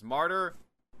down because Martyr,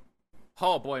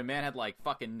 oh boy, man had like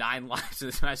fucking 9 lives in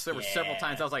this match. There were several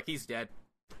times I was like, he's dead.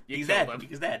 He's dead.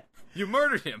 He's dead. You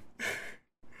murdered him.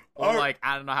 Or like,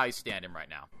 I don't know how he's standing right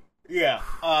now. Yeah,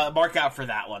 mark out for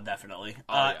that one, definitely.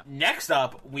 Next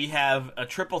up, we have a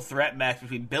triple threat match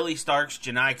between Billy Starks,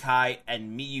 Janai Kai,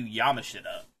 and Miyu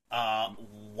Yamashita.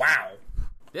 Wow.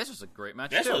 This was a great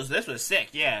match, This was sick,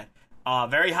 yeah.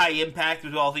 Very high impact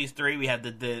with all these three. We had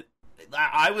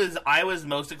I was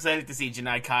most excited to see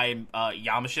Janai Kai and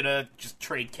Yamashita just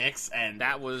trade kicks, and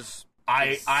that was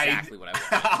exactly what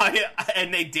I wanted.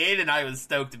 And they did, and I was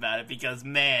stoked about it because,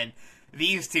 man,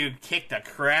 these two kicked the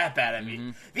crap out of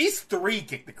me. These three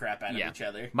kicked the crap out of each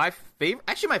other. My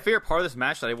favorite part of this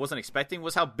match that I wasn't expecting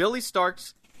was how Billy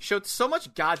Starks showed so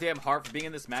much goddamn heart for being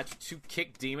in this match to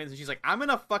kick demons, and she's like, I'm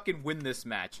gonna fucking win this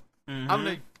match. I'm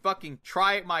gonna fucking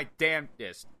try my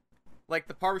damnedest. Like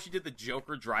the part where she did the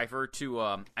Joker driver to,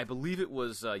 I believe it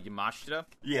was Yamashita.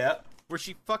 Yeah. Where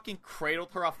she fucking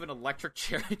cradled her off of an electric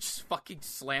chair and just fucking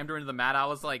slammed her into the mat. I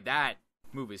was like, that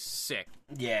move is sick.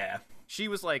 Yeah. She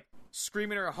was like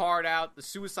screaming her heart out, the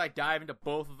suicide dive into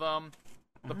both of them.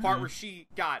 The part where she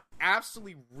got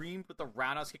absolutely reamed with the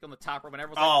roundhouse kick on the top rope, and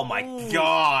everyone's like, oh my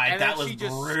god, and that was she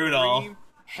just brutal. Screamed,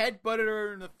 headbutted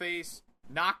her in the face,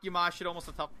 knocked Yamashita almost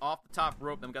off the top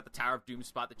rope, then we got the Tower of Doom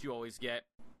spot that you always get.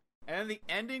 And then the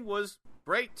ending was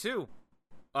great, too,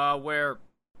 where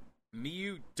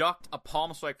Miyu ducked a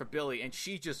palm strike for Billy, and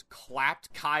she just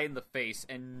clapped Kai in the face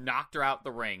and knocked her out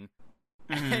the ring.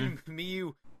 And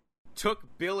Miyu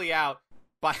took Billy out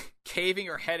by caving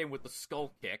her head in with the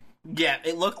skull kick. Yeah,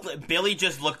 it looked like Billy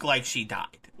just looked like she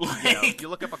died. If you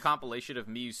look up a compilation of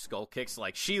Miyu's skull kicks,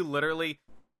 like she literally,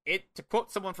 to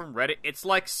quote someone from Reddit, it's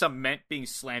like cement being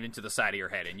slammed into the side of your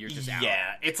head and you're just out.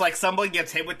 Yeah, it's like someone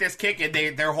gets hit with this kick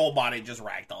and their whole body just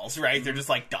ragdolls, right? They're just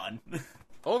like done.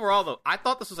 Overall, though, I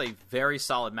thought this was a very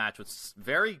solid match with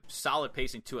very solid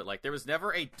pacing to it. Like, there was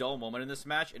never a dull moment in this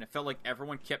match, and it felt like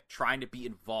everyone kept trying to be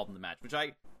involved in the match, which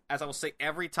as I will say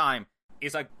every time,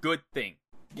 is a good thing.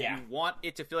 Yeah. You want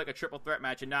it to feel like a triple threat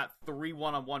match and not 3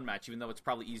 1-on-1 match, even though it's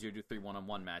probably easier to do 3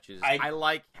 1-on-1 matches. I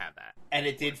have that. And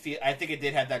it did feel, I think it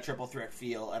did have that triple threat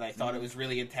feel, and I thought it was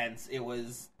really intense. It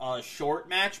was a short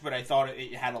match, but I thought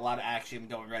it had a lot of action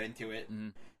going right into it.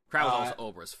 Crowd was also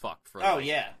over as fuck for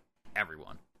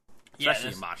everyone.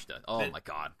 Especially Yamashita. Oh my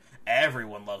god.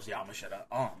 Everyone loves Yamashita.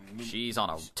 She's on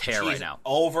a tear right now.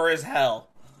 Over as hell.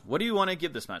 What do you want to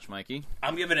give this match, Mikey?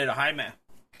 I'm giving it a high meh.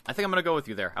 I think I'm going to go with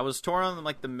you there. I was torn on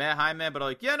like the meh, high meh, but I'm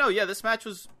like,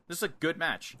 this is a good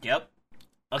match. Yep.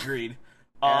 Agreed.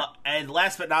 And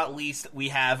last but not least, we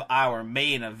have our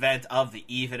main event of the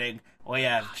evening. We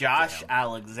have Josh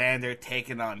Alexander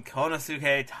taking on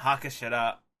Konosuke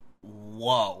Takeshita.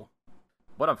 Whoa.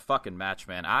 What a fucking match,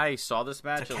 man. I saw this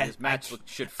match, and this match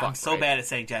should fuck. I'm so bad at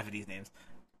saying Japanese names.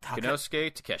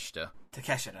 Konosuke Takeshita.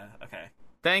 Takeshita, okay.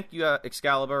 Thank you,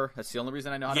 Excalibur. That's the only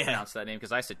reason I know how to pronounce that name,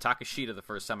 because I said Takeshita the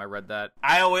first time I read that.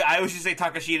 I always used to say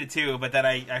Takeshita too, but then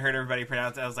I heard everybody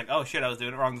pronounce it. I was like, oh shit, I was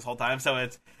doing it wrong this whole time. So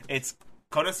it's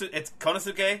Konosuke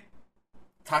Konosuke.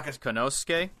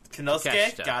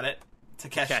 Takeshita. Got it.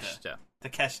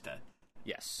 Takeshita.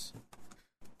 Yes.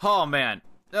 Oh man.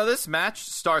 Now this match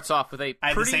starts off with I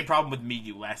had the same problem with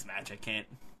Miyu last match. I can't.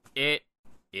 It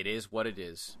is what it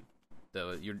is.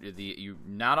 Though you're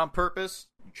not on purpose.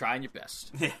 You're trying your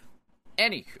best. Yeah.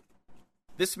 Anywho,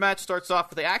 this match starts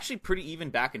off with actually pretty even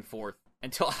back and forth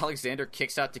until Alexander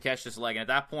kicks out Takeshita's leg, and at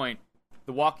that point,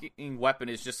 the walking weapon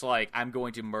is just like, I'm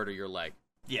going to murder your leg.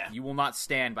 Yeah. You will not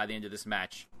stand by the end of this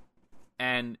match.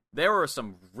 And there were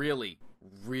some really,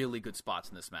 really good spots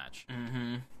in this match.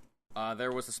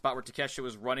 There was the spot where Takeshita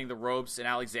was running the ropes, and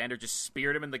Alexander just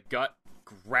speared him in the gut,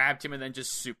 grabbed him, and then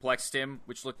just suplexed him,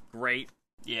 which looked great.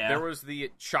 Yeah. There was the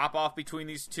chop off between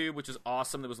these two, which was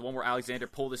awesome. There was the one where Alexander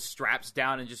pulled his straps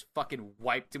down and just fucking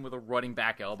wiped him with a running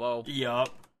back elbow. Yup.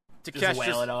 Takeshita just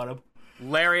wailing on him.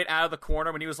 Lariat out of the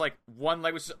corner when he was like, one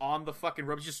leg was just on the fucking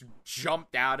rope, he just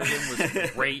jumped out at him,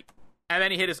 was great. And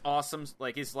then he hit his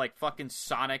fucking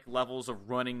Sonic levels of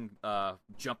running,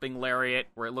 jumping lariat,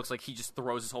 where it looks like he just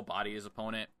throws his whole body at his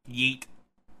opponent. Yeet.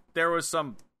 There was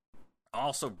some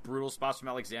also brutal spots from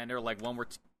Alexander, like one where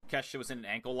Takeshita was in an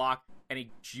ankle lock, and he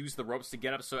used the ropes to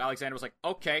get up, so Alexander was like,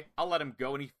 okay, I'll let him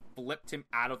go, and he flipped him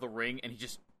out of the ring, and he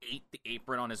just ate the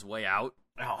apron on his way out.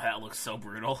 Oh, that looks so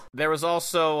brutal. There was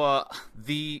also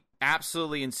the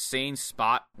absolutely insane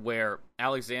spot where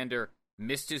Alexander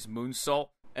missed his moonsault,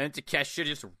 and then Takeshita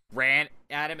just ran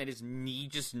at him, and his knee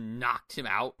just knocked him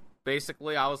out.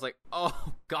 Basically, I was like,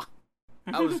 oh, God.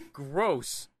 That was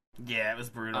gross. Yeah, it was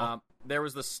brutal. there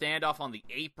was the standoff on the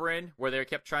apron where they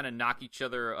kept trying to knock each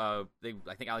other. I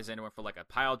think Alexander went for like a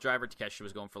pile driver. Takeshita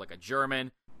was going for like a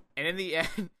German. And in the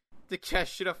end,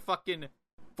 Takeshita fucking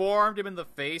forearmed him in the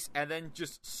face and then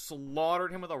just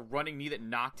slaughtered him with a running knee that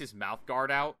knocked his mouth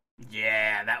guard out.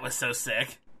 Yeah, that was so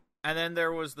sick. And then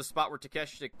there was the spot where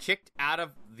Takeshita kicked out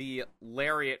of the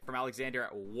lariat from Alexander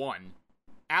at 1.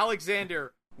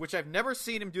 Alexander, which I've never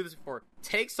seen him do this before,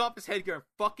 takes off his headgear and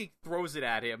fucking throws it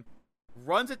at him.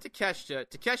 Runs at Takeshita.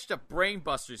 Takeshita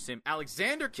brainbusters him.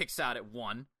 Alexander kicks out at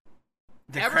 1.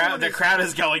 The crowd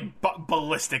is going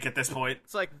ballistic at this point.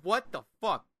 It's like, what the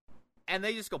fuck? And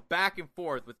they just go back and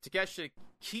forth with Takeshita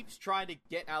keeps trying to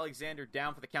get Alexander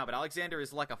down for the count, but Alexander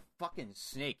is like a fucking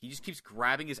snake. He just keeps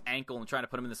grabbing his ankle and trying to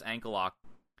put him in this ankle lock.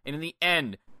 And in the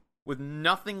end, with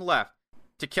nothing left,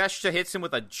 Takeshita hits him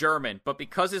with a German, but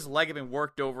because his leg had been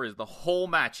worked over the whole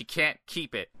match, he can't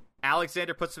keep it.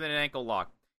 Alexander puts him in an ankle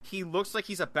lock. He looks like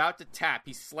he's about to tap.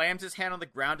 He slams his hand on the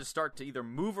ground to start to either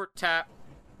move or tap.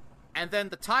 And then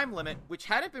the time limit, which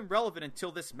hadn't been relevant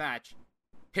until this match,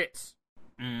 hits.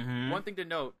 Mm-hmm. One thing to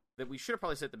note that we should have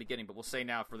probably said at the beginning, but we'll say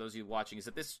now for those of you watching, is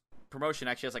that this promotion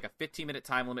actually has like a 15-minute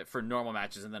time limit for normal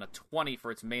matches and then a 20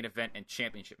 for its main event and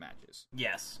championship matches.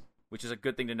 Yes. Which is a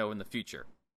good thing to know in the future.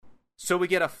 So we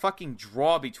get a fucking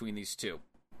draw between these two.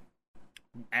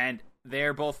 And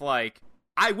they're both like,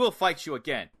 I will fight you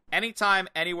again. Anytime,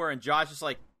 anywhere, and Josh is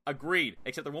like, agreed.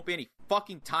 Except there won't be any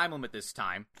fucking time limit this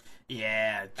time.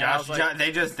 Yeah, Like,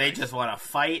 they just want to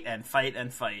fight and fight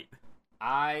and fight.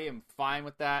 I am fine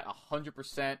with that,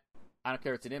 100%. I don't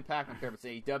care if it's an Impact, I don't care if it's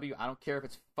AEW, I don't care if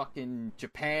it's fucking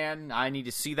Japan. I need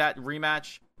to see that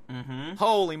rematch. Mm-hmm.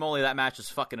 Holy moly, that match is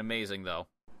fucking amazing, though.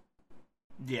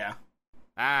 Yeah.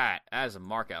 That is a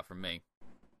mark out for me.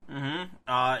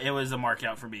 Mm-hmm. It was a mark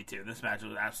out for me, too. This match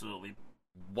was absolutely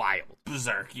wild.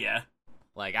 Berserk, yeah.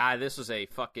 Like, this is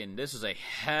a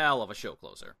hell of a show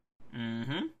closer.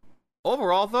 Mm-hmm.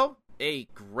 Overall, though, a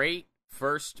great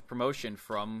first promotion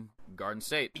from Garden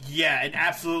State. Yeah, and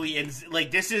absolutely,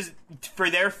 like, this is, for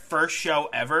their first show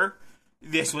ever,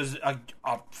 this was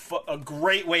a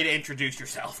great way to introduce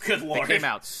yourself. Good lord. They came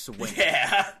out swinging.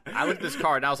 Yeah. I looked at this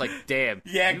card and I was like, damn.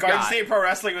 Yeah, Garden State Pro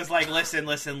Wrestling was like, listen.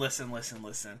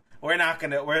 We're not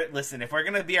gonna, if we're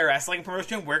gonna be a wrestling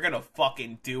promotion, we're gonna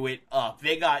fucking do it up.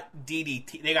 They got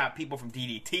DDT, they got people from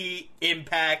DDT,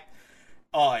 Impact,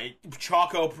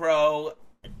 Choco Pro,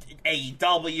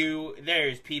 AEW,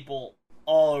 there's people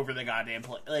all over the goddamn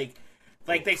place.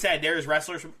 Like they said, there's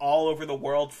wrestlers from all over the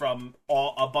world from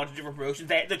a bunch of different promotions.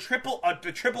 The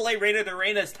AAA Reina de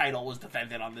Reinas title was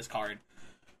defended on this card.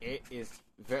 It is.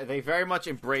 They very much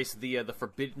embrace the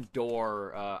Forbidden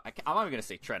Door. I'm not even gonna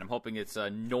say trend. I'm hoping it's a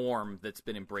norm that's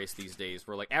been embraced these days,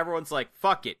 where like everyone's like,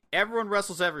 "Fuck it, everyone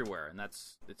wrestles everywhere," and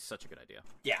it's such a good idea.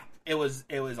 Yeah, it was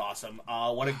awesome.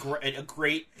 What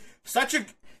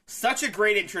such a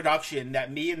great introduction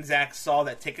that me and Zach saw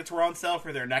that tickets were on sale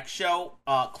for their next show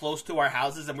close to our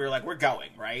houses, and we were like, we're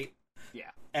going, right? Yeah.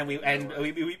 And we were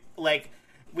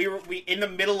in the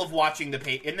middle of watching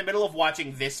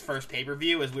this first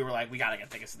pay-per-view as we were like, we gotta get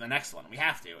tickets to the next one. We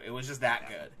have to. It was just that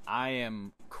good. I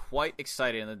am quite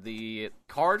excited. And the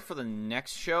card for the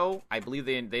next show, I believe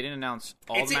they didn't announce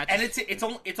all the matches. And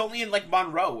it's only in like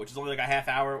Monroe, which is only like a half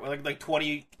hour, like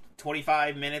 20,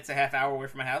 25 minutes, a half hour away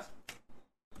from my house.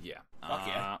 Yeah. Fuck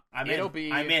yeah. I'm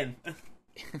in.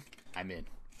 I'm in.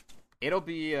 It'll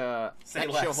be that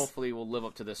less. show hopefully will live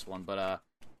up to this one, but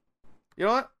you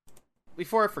know what?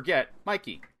 Before I forget,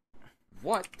 Mikey,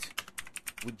 what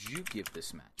would you give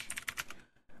this match?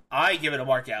 I give it a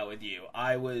mark out with you.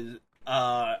 I was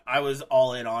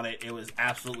all in on it. It was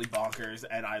absolutely bonkers,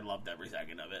 and I loved every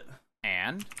second of it.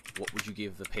 And what would you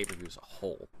give the pay-per-view as a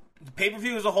whole? The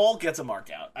pay-per-view as a whole gets a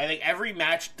mark out. I think every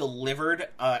match delivered.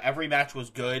 Every match was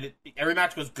good. Every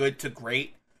match was good to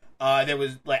great. There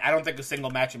was I don't think a single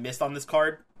match missed on this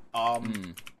card.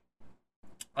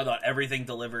 I thought everything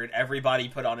delivered. Everybody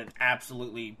put on an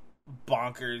absolutely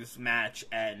bonkers match,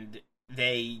 and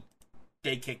they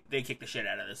kicked the shit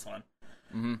out of this one.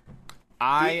 Mm-hmm.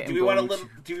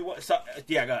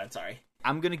 Yeah, go ahead. Sorry.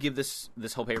 I'm gonna give this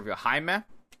whole pay per view a high meh.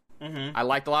 Mm-hmm. I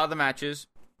liked a lot of the matches.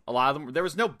 A lot of them. There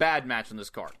was no bad match on this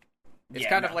card. It's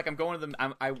kind of like I'm going to them.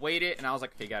 I weighed it, and I was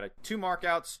like, okay, got 2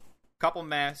 markouts, couple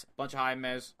mehs, bunch of high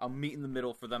mehs. I'll meet in the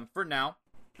middle for them for now.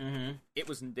 Mm-hmm. It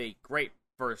was a great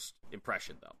first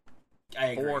impression, though. I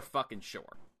agree. For fucking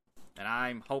sure. And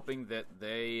I'm hoping that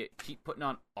they keep putting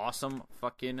on awesome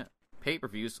fucking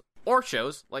pay-per-views or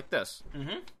shows like this.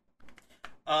 Mm-hmm.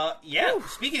 Yeah.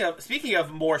 Whew. Speaking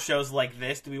of more shows like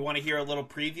this, do we want to hear a little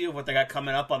preview of what they got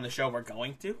coming up on the show we're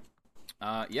going to?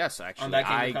 Yes, actually. On that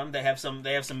Kingdom Come, they have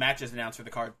some matches announced for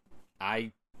the card.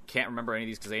 I can't remember any of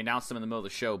these because they announced them in the middle of the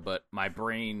show, but my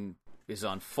brain is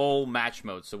on full match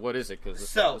mode. So what is it? Because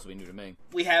this will be new to me.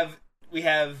 We have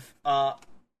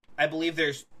I believe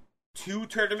there's 2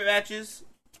 tournament matches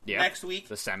next week.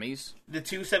 The semis. The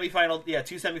two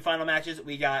semifinal matches.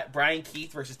 We got Brian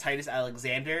Keith versus Titus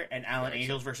Alexander and Alan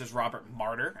Angels versus Robert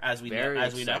Martyr, as we know.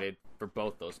 Excited for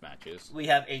both those matches. We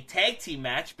have a tag team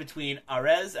match between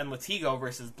Arez and Latigo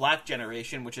versus Black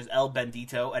Generation, which is El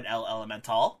Bendito and El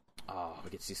Elemental. Oh, we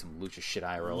get to see some lucha shit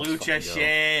IRL. Lucha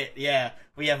shit, yeah.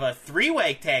 We have a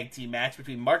 3-way tag team match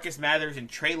between Marcus Mathers and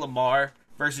Trey Lamar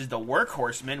versus the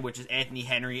Workhorsemen, which is Anthony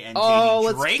Henry and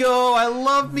JD Drake. Let's go! I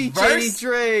love me JD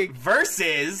Drake!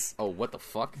 Versus... Oh, what the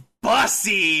fuck?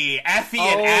 Bussy! Effie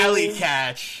and Alley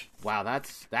Catch. Wow,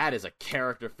 that is a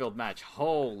character-filled match.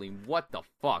 Holy, what the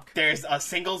fuck? There's a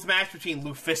singles match between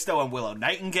Lufisto and Willow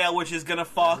Nightingale, which is gonna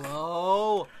fuck.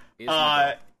 Oh!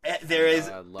 There is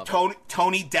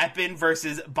Tony Deppen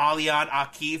versus Balian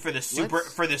Aki for the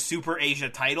Super Asia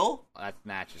title. That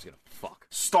match is gonna fuck.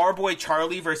 Starboy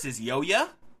Charlie versus Yoya.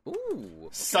 Ooh.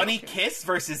 Sonny Kiss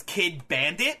versus Kid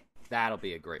Bandit. That'll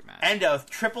be a great match. And a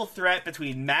triple threat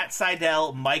between Matt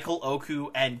Seidel, Michael Oku,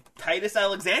 and Titus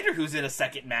Alexander, who's in a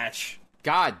second match.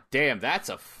 God damn, that's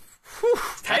a...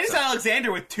 Titus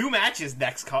Alexander with 2 matches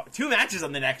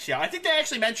on the next show. I think they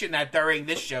actually mentioned that during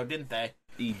this show, didn't they?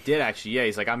 He did actually, yeah.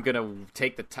 He's like, I'm gonna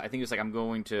take the... I think he was like, I'm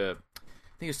going to...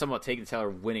 I think it was something about taking the title or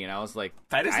winning, and I was like...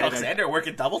 Titus Alexander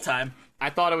working double time. I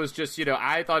thought it was just,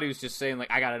 I thought he was just saying,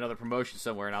 like, I got another promotion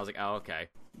somewhere, and I was like, oh, okay.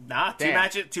 Nah,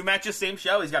 two matches, same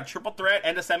show. He's got a triple threat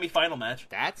and a semifinal match.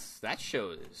 That's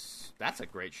a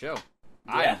great show.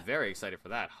 Yeah. I am very excited for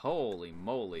that. Holy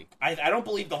moly. I don't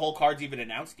believe the whole card's even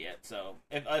announced yet, so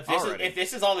if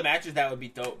this is all the matches, that would be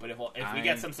dope, but if we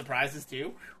get some surprises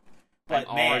too... But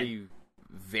I'm already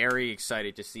very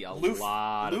excited to see a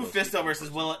lot of Lufisto versus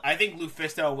Willow. I think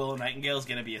Lufisto and Willow Nightingale is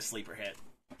going to be a sleeper hit.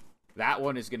 That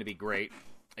one is going to be great.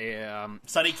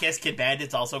 Sonny Kiss, Kid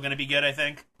Bandit's also going to be good, I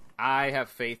think. I have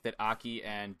faith that Aki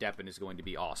and Deppen is going to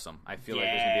be awesome. I feel like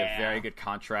there's going to be a very good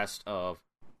contrast of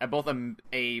both a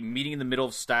meeting in the middle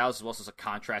of styles as well as a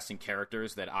contrasting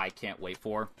characters that I can't wait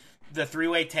for. The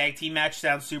 3-way tag team match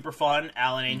sounds super fun.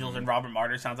 Alan Angels and Robert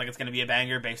Martyr sounds like it's going to be a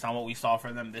banger based on what we saw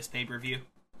from them this pay-per-view.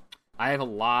 I have a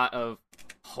lot of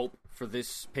hope for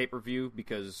this pay-per-view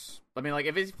because, I mean, like,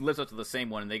 if it lives up to the same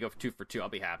one and they go 2 for 2, I'll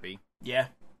be happy. Yeah.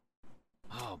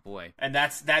 Oh, boy. And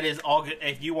that is August.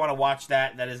 If you want to watch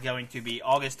that is going to be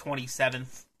August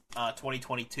 27th,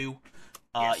 2022.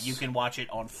 Yes. You can watch it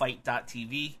on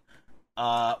Fight.tv.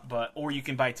 Or you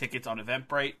can buy tickets on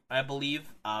Eventbrite, I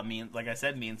believe. Like I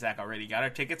said, me and Zach already got our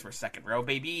tickets for second row,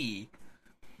 baby.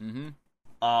 Mm-hmm.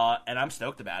 And I'm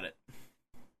stoked about it.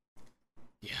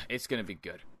 Yeah, it's gonna be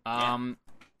good. Yeah.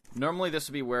 Normally this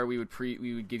would be where we would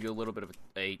give you a little bit of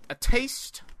a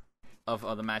taste of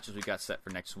the matches we got set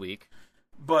for next week.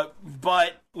 But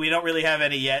we don't really have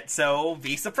any yet, so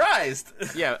be surprised.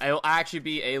 Yeah, it'll actually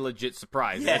be a legit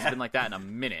surprise. Yeah. It's been like that in a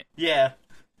minute. Yeah.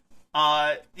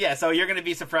 So you're going to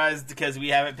be surprised because we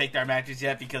haven't picked our matches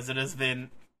yet because it has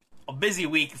been a busy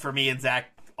week for me and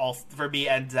Zach.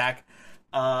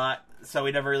 So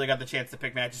we never really got the chance to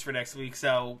pick matches for next week.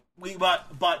 So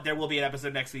but there will be an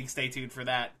episode next week. Stay tuned for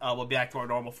that. We'll be back to our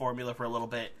normal formula for a little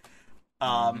bit.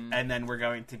 And then we're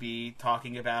going to be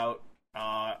talking about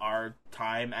our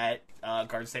time at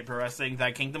Garden State Pro Wrestling,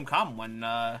 Thy Kingdom Come, when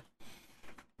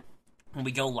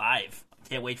we go live.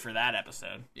 Can't wait for that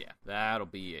episode. Yeah, that'll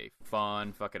be a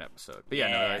fun fucking episode. But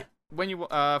no, when you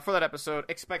for that episode,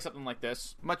 expect something like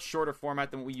this. Much shorter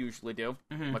format than what we usually do.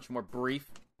 Mm-hmm. Much more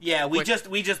brief. Yeah, we just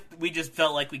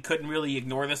felt like we couldn't really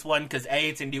ignore this one because A,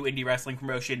 it's a new indie wrestling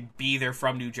promotion. B, they're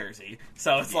from New Jersey,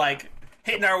 so it's like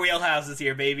hitting our wheelhouses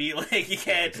here, baby. Like you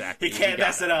can't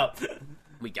mess it up.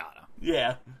 We gotta.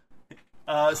 Yeah.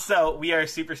 So we are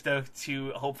super stoked to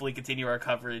hopefully continue our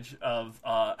coverage of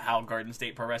how Garden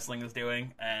State Pro Wrestling is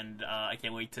doing, and I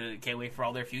can't wait for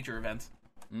all their future events.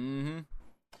 Mm-hmm.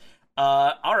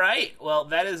 All right. Well,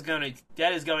 that is going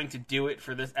to do it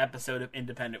for this episode of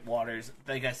Independent Waters.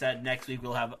 Like I said, next week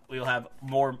we'll have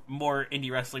more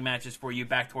indie wrestling matches for you,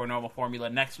 back to our normal formula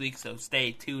next week. So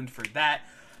stay tuned for that.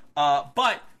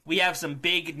 But we have some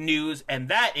big news, and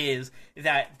that is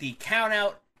that the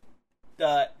Countout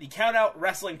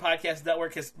Wrestling Podcast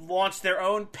Network has launched their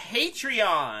own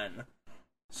Patreon.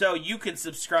 So you can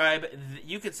subscribe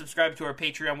to our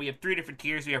Patreon. We have 3 different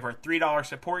tiers. We have our $3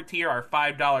 support tier, our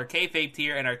 $5 kayfabe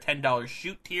tier, and our $10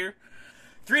 shoot tier.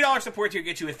 $3 support tier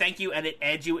gets you a thank you, and it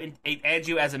adds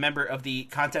you as a member of the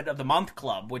Content of the Month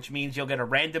Club, which means you'll get a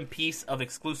random piece of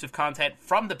exclusive content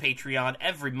from the Patreon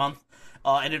every month,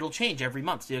 and it'll change every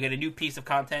month. So you'll get a new piece of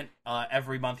content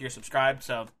every month you're subscribed,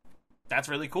 so that's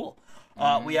really cool.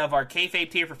 We have our Kayfabe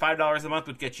tier for $5 a month,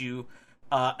 which gets you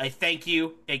a thank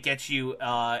you. It gets you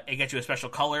a special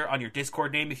color on your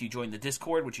Discord name if you join the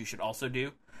Discord, which you should also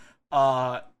do.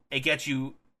 It gets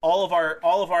you all of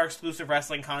our exclusive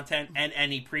wrestling content and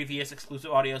any previous exclusive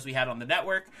audios we had on the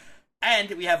network. And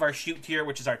we have our shoot tier,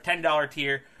 which is our $10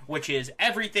 tier, which is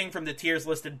everything from the tiers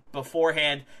listed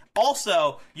beforehand.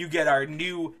 Also, you get our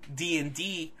new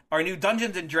D&D, our new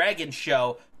Dungeons and Dragons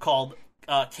show called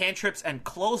Cantrips and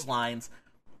Clotheslines,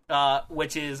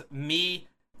 which is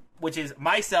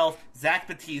myself, Zach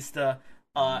Batista,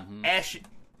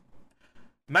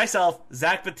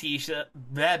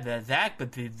 Zach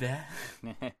Batista.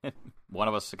 One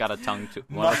of us got a tongue to.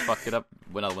 One of us fucked it up.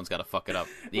 Another one's got to fuck it up.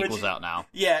 It equals out now.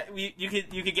 Yeah, you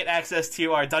could get access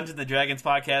to our Dungeons and Dragons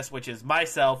podcast, which is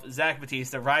myself, Zach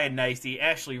Batista, Ryan Nicey,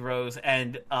 Ashley Rose,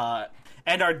 and our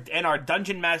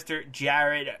Dungeon Master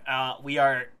Jared. We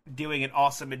are doing an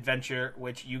awesome adventure,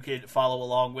 which you could follow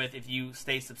along with if you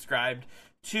stay subscribed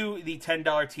to the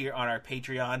 $10 tier on our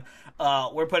Patreon.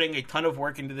 We're putting a ton of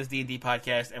work into this D&D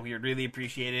podcast, and we would really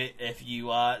appreciate it if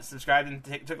you subscribed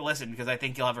and took a listen, because I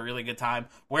think you'll have a really good time.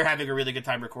 We're having a really good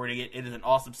time recording it. It is an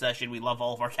awesome session. We love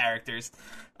all of our characters.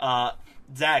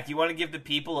 Zach, you want to give the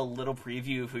people a little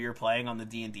preview of who you're playing on the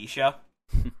D&D show?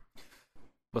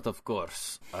 But of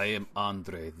course, I am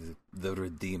Andre the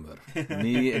Redeemer.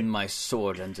 Me and my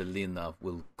sword, Angelina,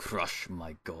 will crush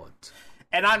my god.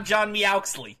 And I'm John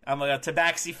Meowxley. I'm a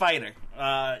Tabaxi fighter.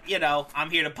 I'm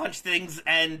here to punch things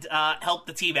and help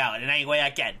the team out in any way I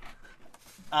can.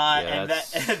 And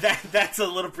that's a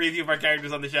little preview of our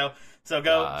characters on the show. So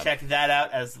go check that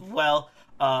out as well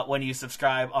when you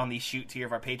subscribe on the shoot tier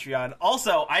of our Patreon.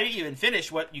 Also, I didn't even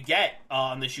finish what you get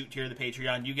on the shoot tier of the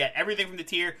Patreon. You get everything from the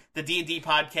tier, the D&D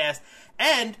podcast,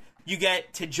 and you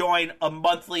get to join a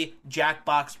monthly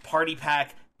Jackbox party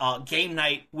pack game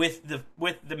night with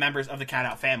the members of the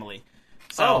Countout family.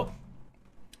 So,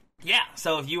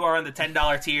 so if you are on the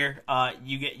 $10 tier,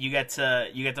 you get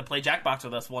to play Jackbox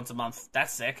with us once a month.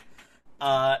 That's sick.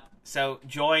 So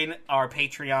join our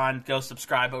Patreon. Go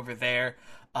subscribe over there.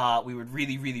 We would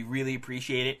really, really, really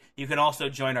appreciate it. You can also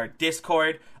join our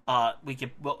Discord.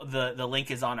 The link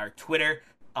is on our Twitter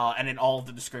and in all of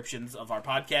the descriptions of our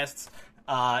podcasts.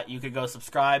 You could go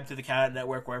subscribe to the Countout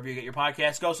Network wherever you get your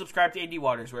podcasts. Go subscribe to Indie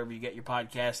Waters wherever you get your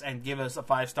podcasts, and give us a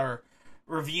 5-star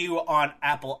review on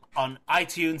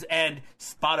iTunes and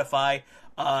Spotify.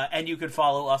 And you can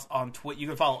follow us on Twitter. You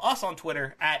can follow us on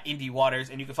Twitter at Indie Waters,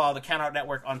 and you can follow the Countout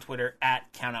Network on Twitter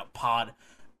at CountOutPod.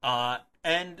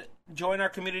 And join our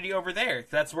community over there.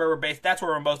 That's where we're based. That's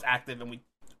where we're most active, and we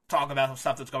talk about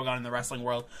stuff that's going on in the wrestling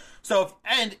world. So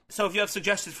if you have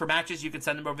suggestions for matches, you can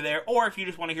send them over there, or if you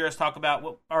just want to hear us talk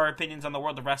about our opinions on the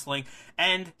world of wrestling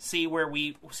and see where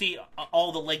we see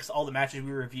all the links, all the matches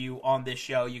we review on this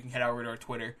show, you can head over to our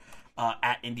Twitter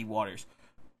at Indie Waters.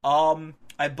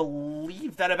 I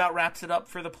believe that about wraps it up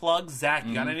for the plugs. Zach,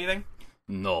 you got anything?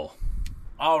 No.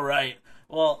 All right.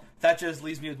 Well, that just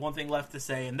leaves me with one thing left to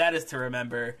say, and that is to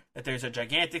remember that there's a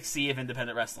gigantic sea of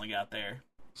independent wrestling out there.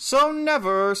 So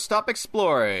never stop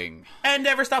exploring. And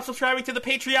never stop subscribing to the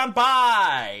Patreon.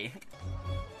 Bye!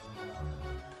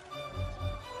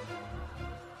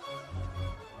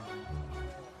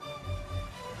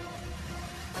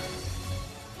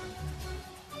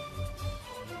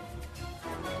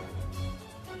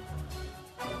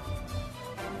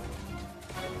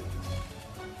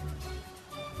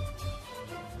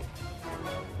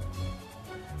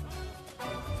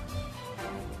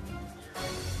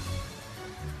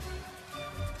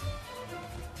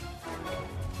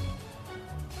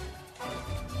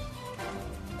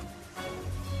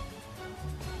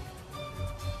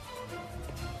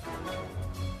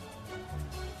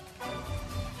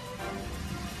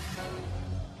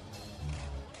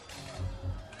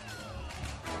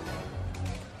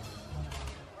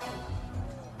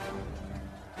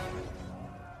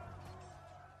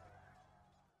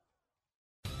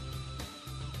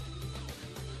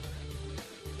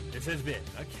 This has been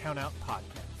a Countout Podcast.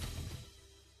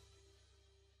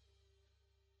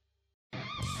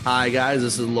 Hi, guys.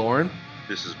 This is Lauren.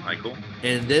 This is Michael.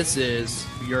 And this is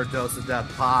Your Dose of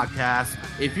Death podcast.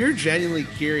 If you're genuinely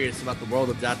curious about the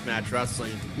world of deathmatch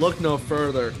wrestling, look no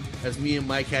further, as me and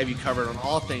Mike have you covered on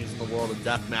all things in the world of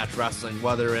deathmatch wrestling,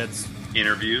 whether it's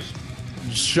interviews,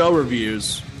 show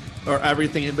reviews, or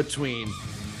everything in between.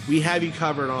 We have you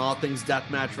covered on all things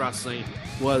deathmatch wrestling,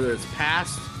 whether it's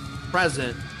past,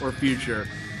 present or future.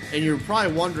 And you're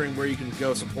probably wondering where you can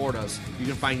go support us. You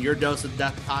can find Your Dose of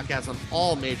Death podcast on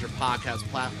all major podcast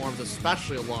platforms,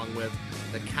 especially along with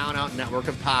the Count Out network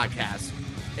of podcasts.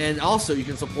 And also, you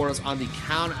can support us on the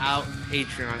Count Out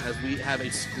Patreon, as we have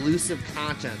exclusive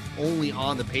content only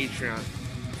on the Patreon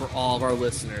for all of our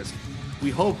listeners. We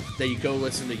hope that you go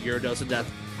listen to Your Dose of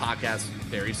Death podcast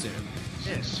very soon.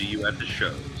 See you at the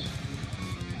shows.